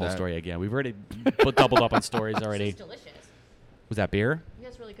going to tell the covered whole that. story again. We've already doubled up on stories already. It's delicious. Was that beer? Yeah,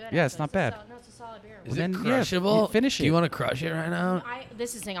 it's really good. Yeah, it's actually. not bad. No, it's a solid beer. Is Well, it then, yeah, crushable? you finish Do you it. want to crush it right now?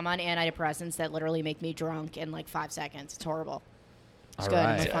 This is the thing. I'm on antidepressants that literally make me drunk in like 5 seconds. It's horrible. It's All good.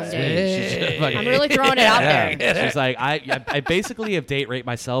 right. It's a fun Hey. day. Fucking- I'm really throwing it out there. Yeah. She's like, I basically have date raped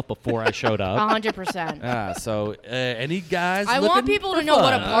myself before I showed up. 100%. Yeah, so any guys? I want looking people for to know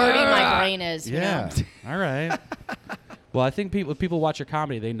what a fun? party my brain is. You Yeah. know? All right. Well, I think people watch your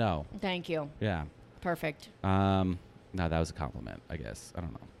comedy, they know. Thank you. Yeah. Perfect. No, that was a compliment, I guess. I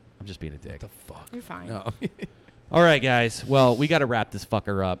don't know. I'm just being a dick. The fuck? You're fine. No. All right, guys. Well, we got to wrap this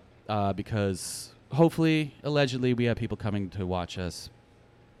fucker up because hopefully, allegedly, we have people coming to watch us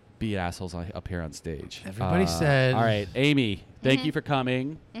be assholes up here on stage. Everybody said- All right, Amy, thank you for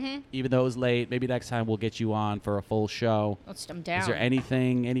coming. Mm-hmm. Even though it was late, maybe next time we'll get you on for a full show. I'm down. Is there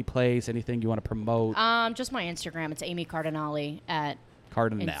anything, any place, anything you want to promote? Just my Instagram. It's Amy Cardinale at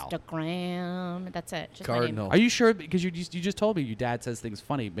Cardinal. Instagram. That's it. Just my Cardinal. Are you sure? Because you just told me your dad says things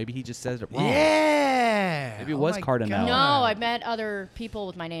funny. Maybe he just says it wrong. Yeah. Maybe it was my Cardinal. name. God. No, I've met other people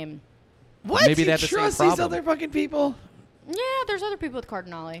with my name. What? Maybe You they have the same trust these problem. other fucking people? Yeah, there's other people with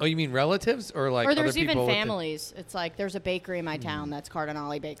Cardinale. Oh, you mean relatives or like or other there's people even with the- families. It's like there's a bakery in my town that's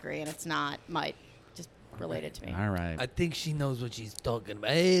Cardinale Bakery, and it's not just related to me. All right. I think she knows what she's talking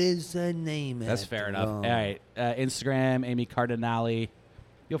about. It is a name. That's after fair enough. all. All right. Instagram, Amy Cardinale.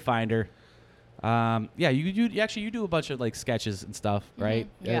 You'll find her. Yeah, you do a bunch of like sketches and stuff, right?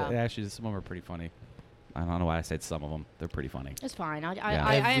 yeah. Actually, some of them are pretty funny. I don't know why I said some of them. They're pretty funny. It's fine. I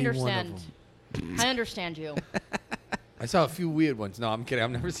Every one of understand. I understand you. I saw a few weird ones. No, I'm kidding.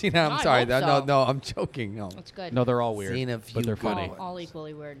 I've never seen that. I'm I sorry. hope That, so. no, I'm joking. No. It's good. No, they're all weird, Seen a but few they're good funny. ones. all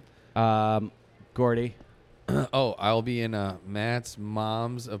equally weird. Gordy, I'll be in Matt's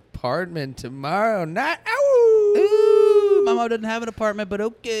mom's apartment tomorrow night. Ow! Ooh, my mom doesn't have an apartment, but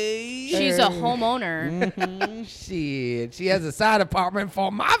okay. She's a homeowner. Shit, she has a side apartment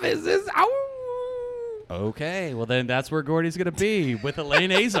for my visits. Ow! Okay, well then that's where Gordy's gonna be with Elaine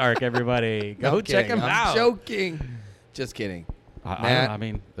Azark. Everybody, go I'm check kidding. him I'm out. joking. Just kidding. I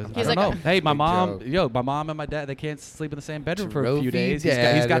mean, I He's don't like know. a- Hey, my Big mom, joke. my mom and my dad, they can't sleep in the same bedroom for a Trophy few days.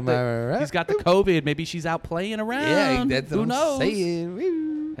 dad, He's got am I right? he's got the COVID. Maybe she's out playing around. Yeah, that's Who what knows? I'm saying.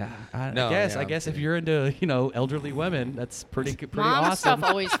 Woo. Yeah, I No, guess. yeah, I I'm guess if kidding. you're into elderly women, that's pretty Mom awesome. stuff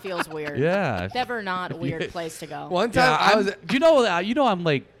always feels weird. Yeah. Never not a weird place to go. One time Yeah, I was. you know I'm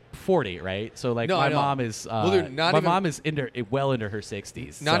like 40, right? So like No, my I know. mom is Well, dude, not my even- mom is well into her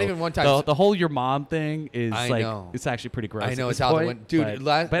 60s. Not So even one time. The whole your mom thing is I like know. it's actually pretty gross. I know, at it's this how it point, went. Dude,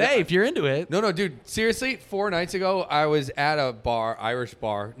 But hey, if you're into it, No, dude. Seriously, 4 nights ago, I was at a bar, Irish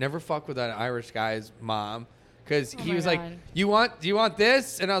bar. Never fuck with an Irish guy's mom, because he my was like, God. do you want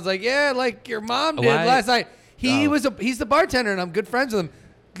this?" And I was like, "Yeah, like your mom did Why- last night." He's Oh. the bartender, and I'm good friends with him.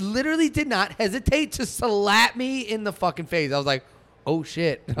 Literally did not hesitate to slap me in the fucking face. I was like, "Oh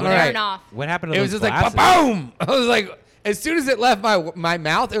shit!" All Fair right. enough. what happened to It those was just glasses? like boom. I was like, as soon as it left my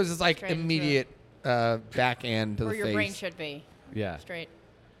mouth, it was just like Straight into immediate backhand to Where the your face. brain should be. Yeah. Straight.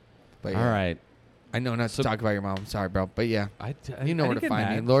 But All right. I know not to talk about your mom. I'm sorry, bro. But yeah, you know I where didn't to get find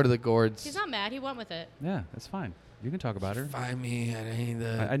mad. me. Lord of the Gourds. He's not mad. He went with it. Yeah, that's fine. You can talk about her. Find me at any of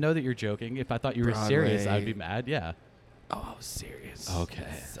the. I know that you're joking. If I thought you were serious, I'd be mad. Yeah. Oh, I was serious. Okay.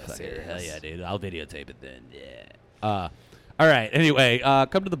 So Fucking serious. hell yeah, dude. I'll videotape it then. Yeah. All right. Anyway,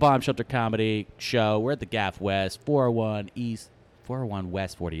 come to the Bomb Shelter Comedy Show. We're at the Gaff West, 401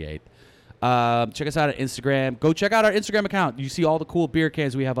 West 48th. Check us out on Instagram. Go check out our Instagram account. You see all the cool beer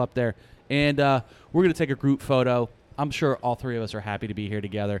cans we have up there. And we're going to take a group photo. I'm sure all three of us are happy to be here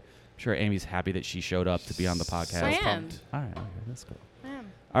together. I'm sure Amy's happy that she showed up to be on the podcast. I am. All right. Okay, that's cool. I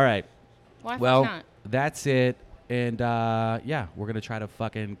am. All right. Why the Well, fuck not? that's it. And yeah, we're going to try to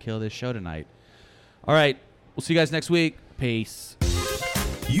fucking kill this show tonight. All right. We'll see you guys next week. Peace.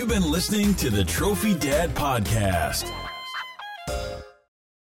 You've been listening to the Trophy Dad Podcast.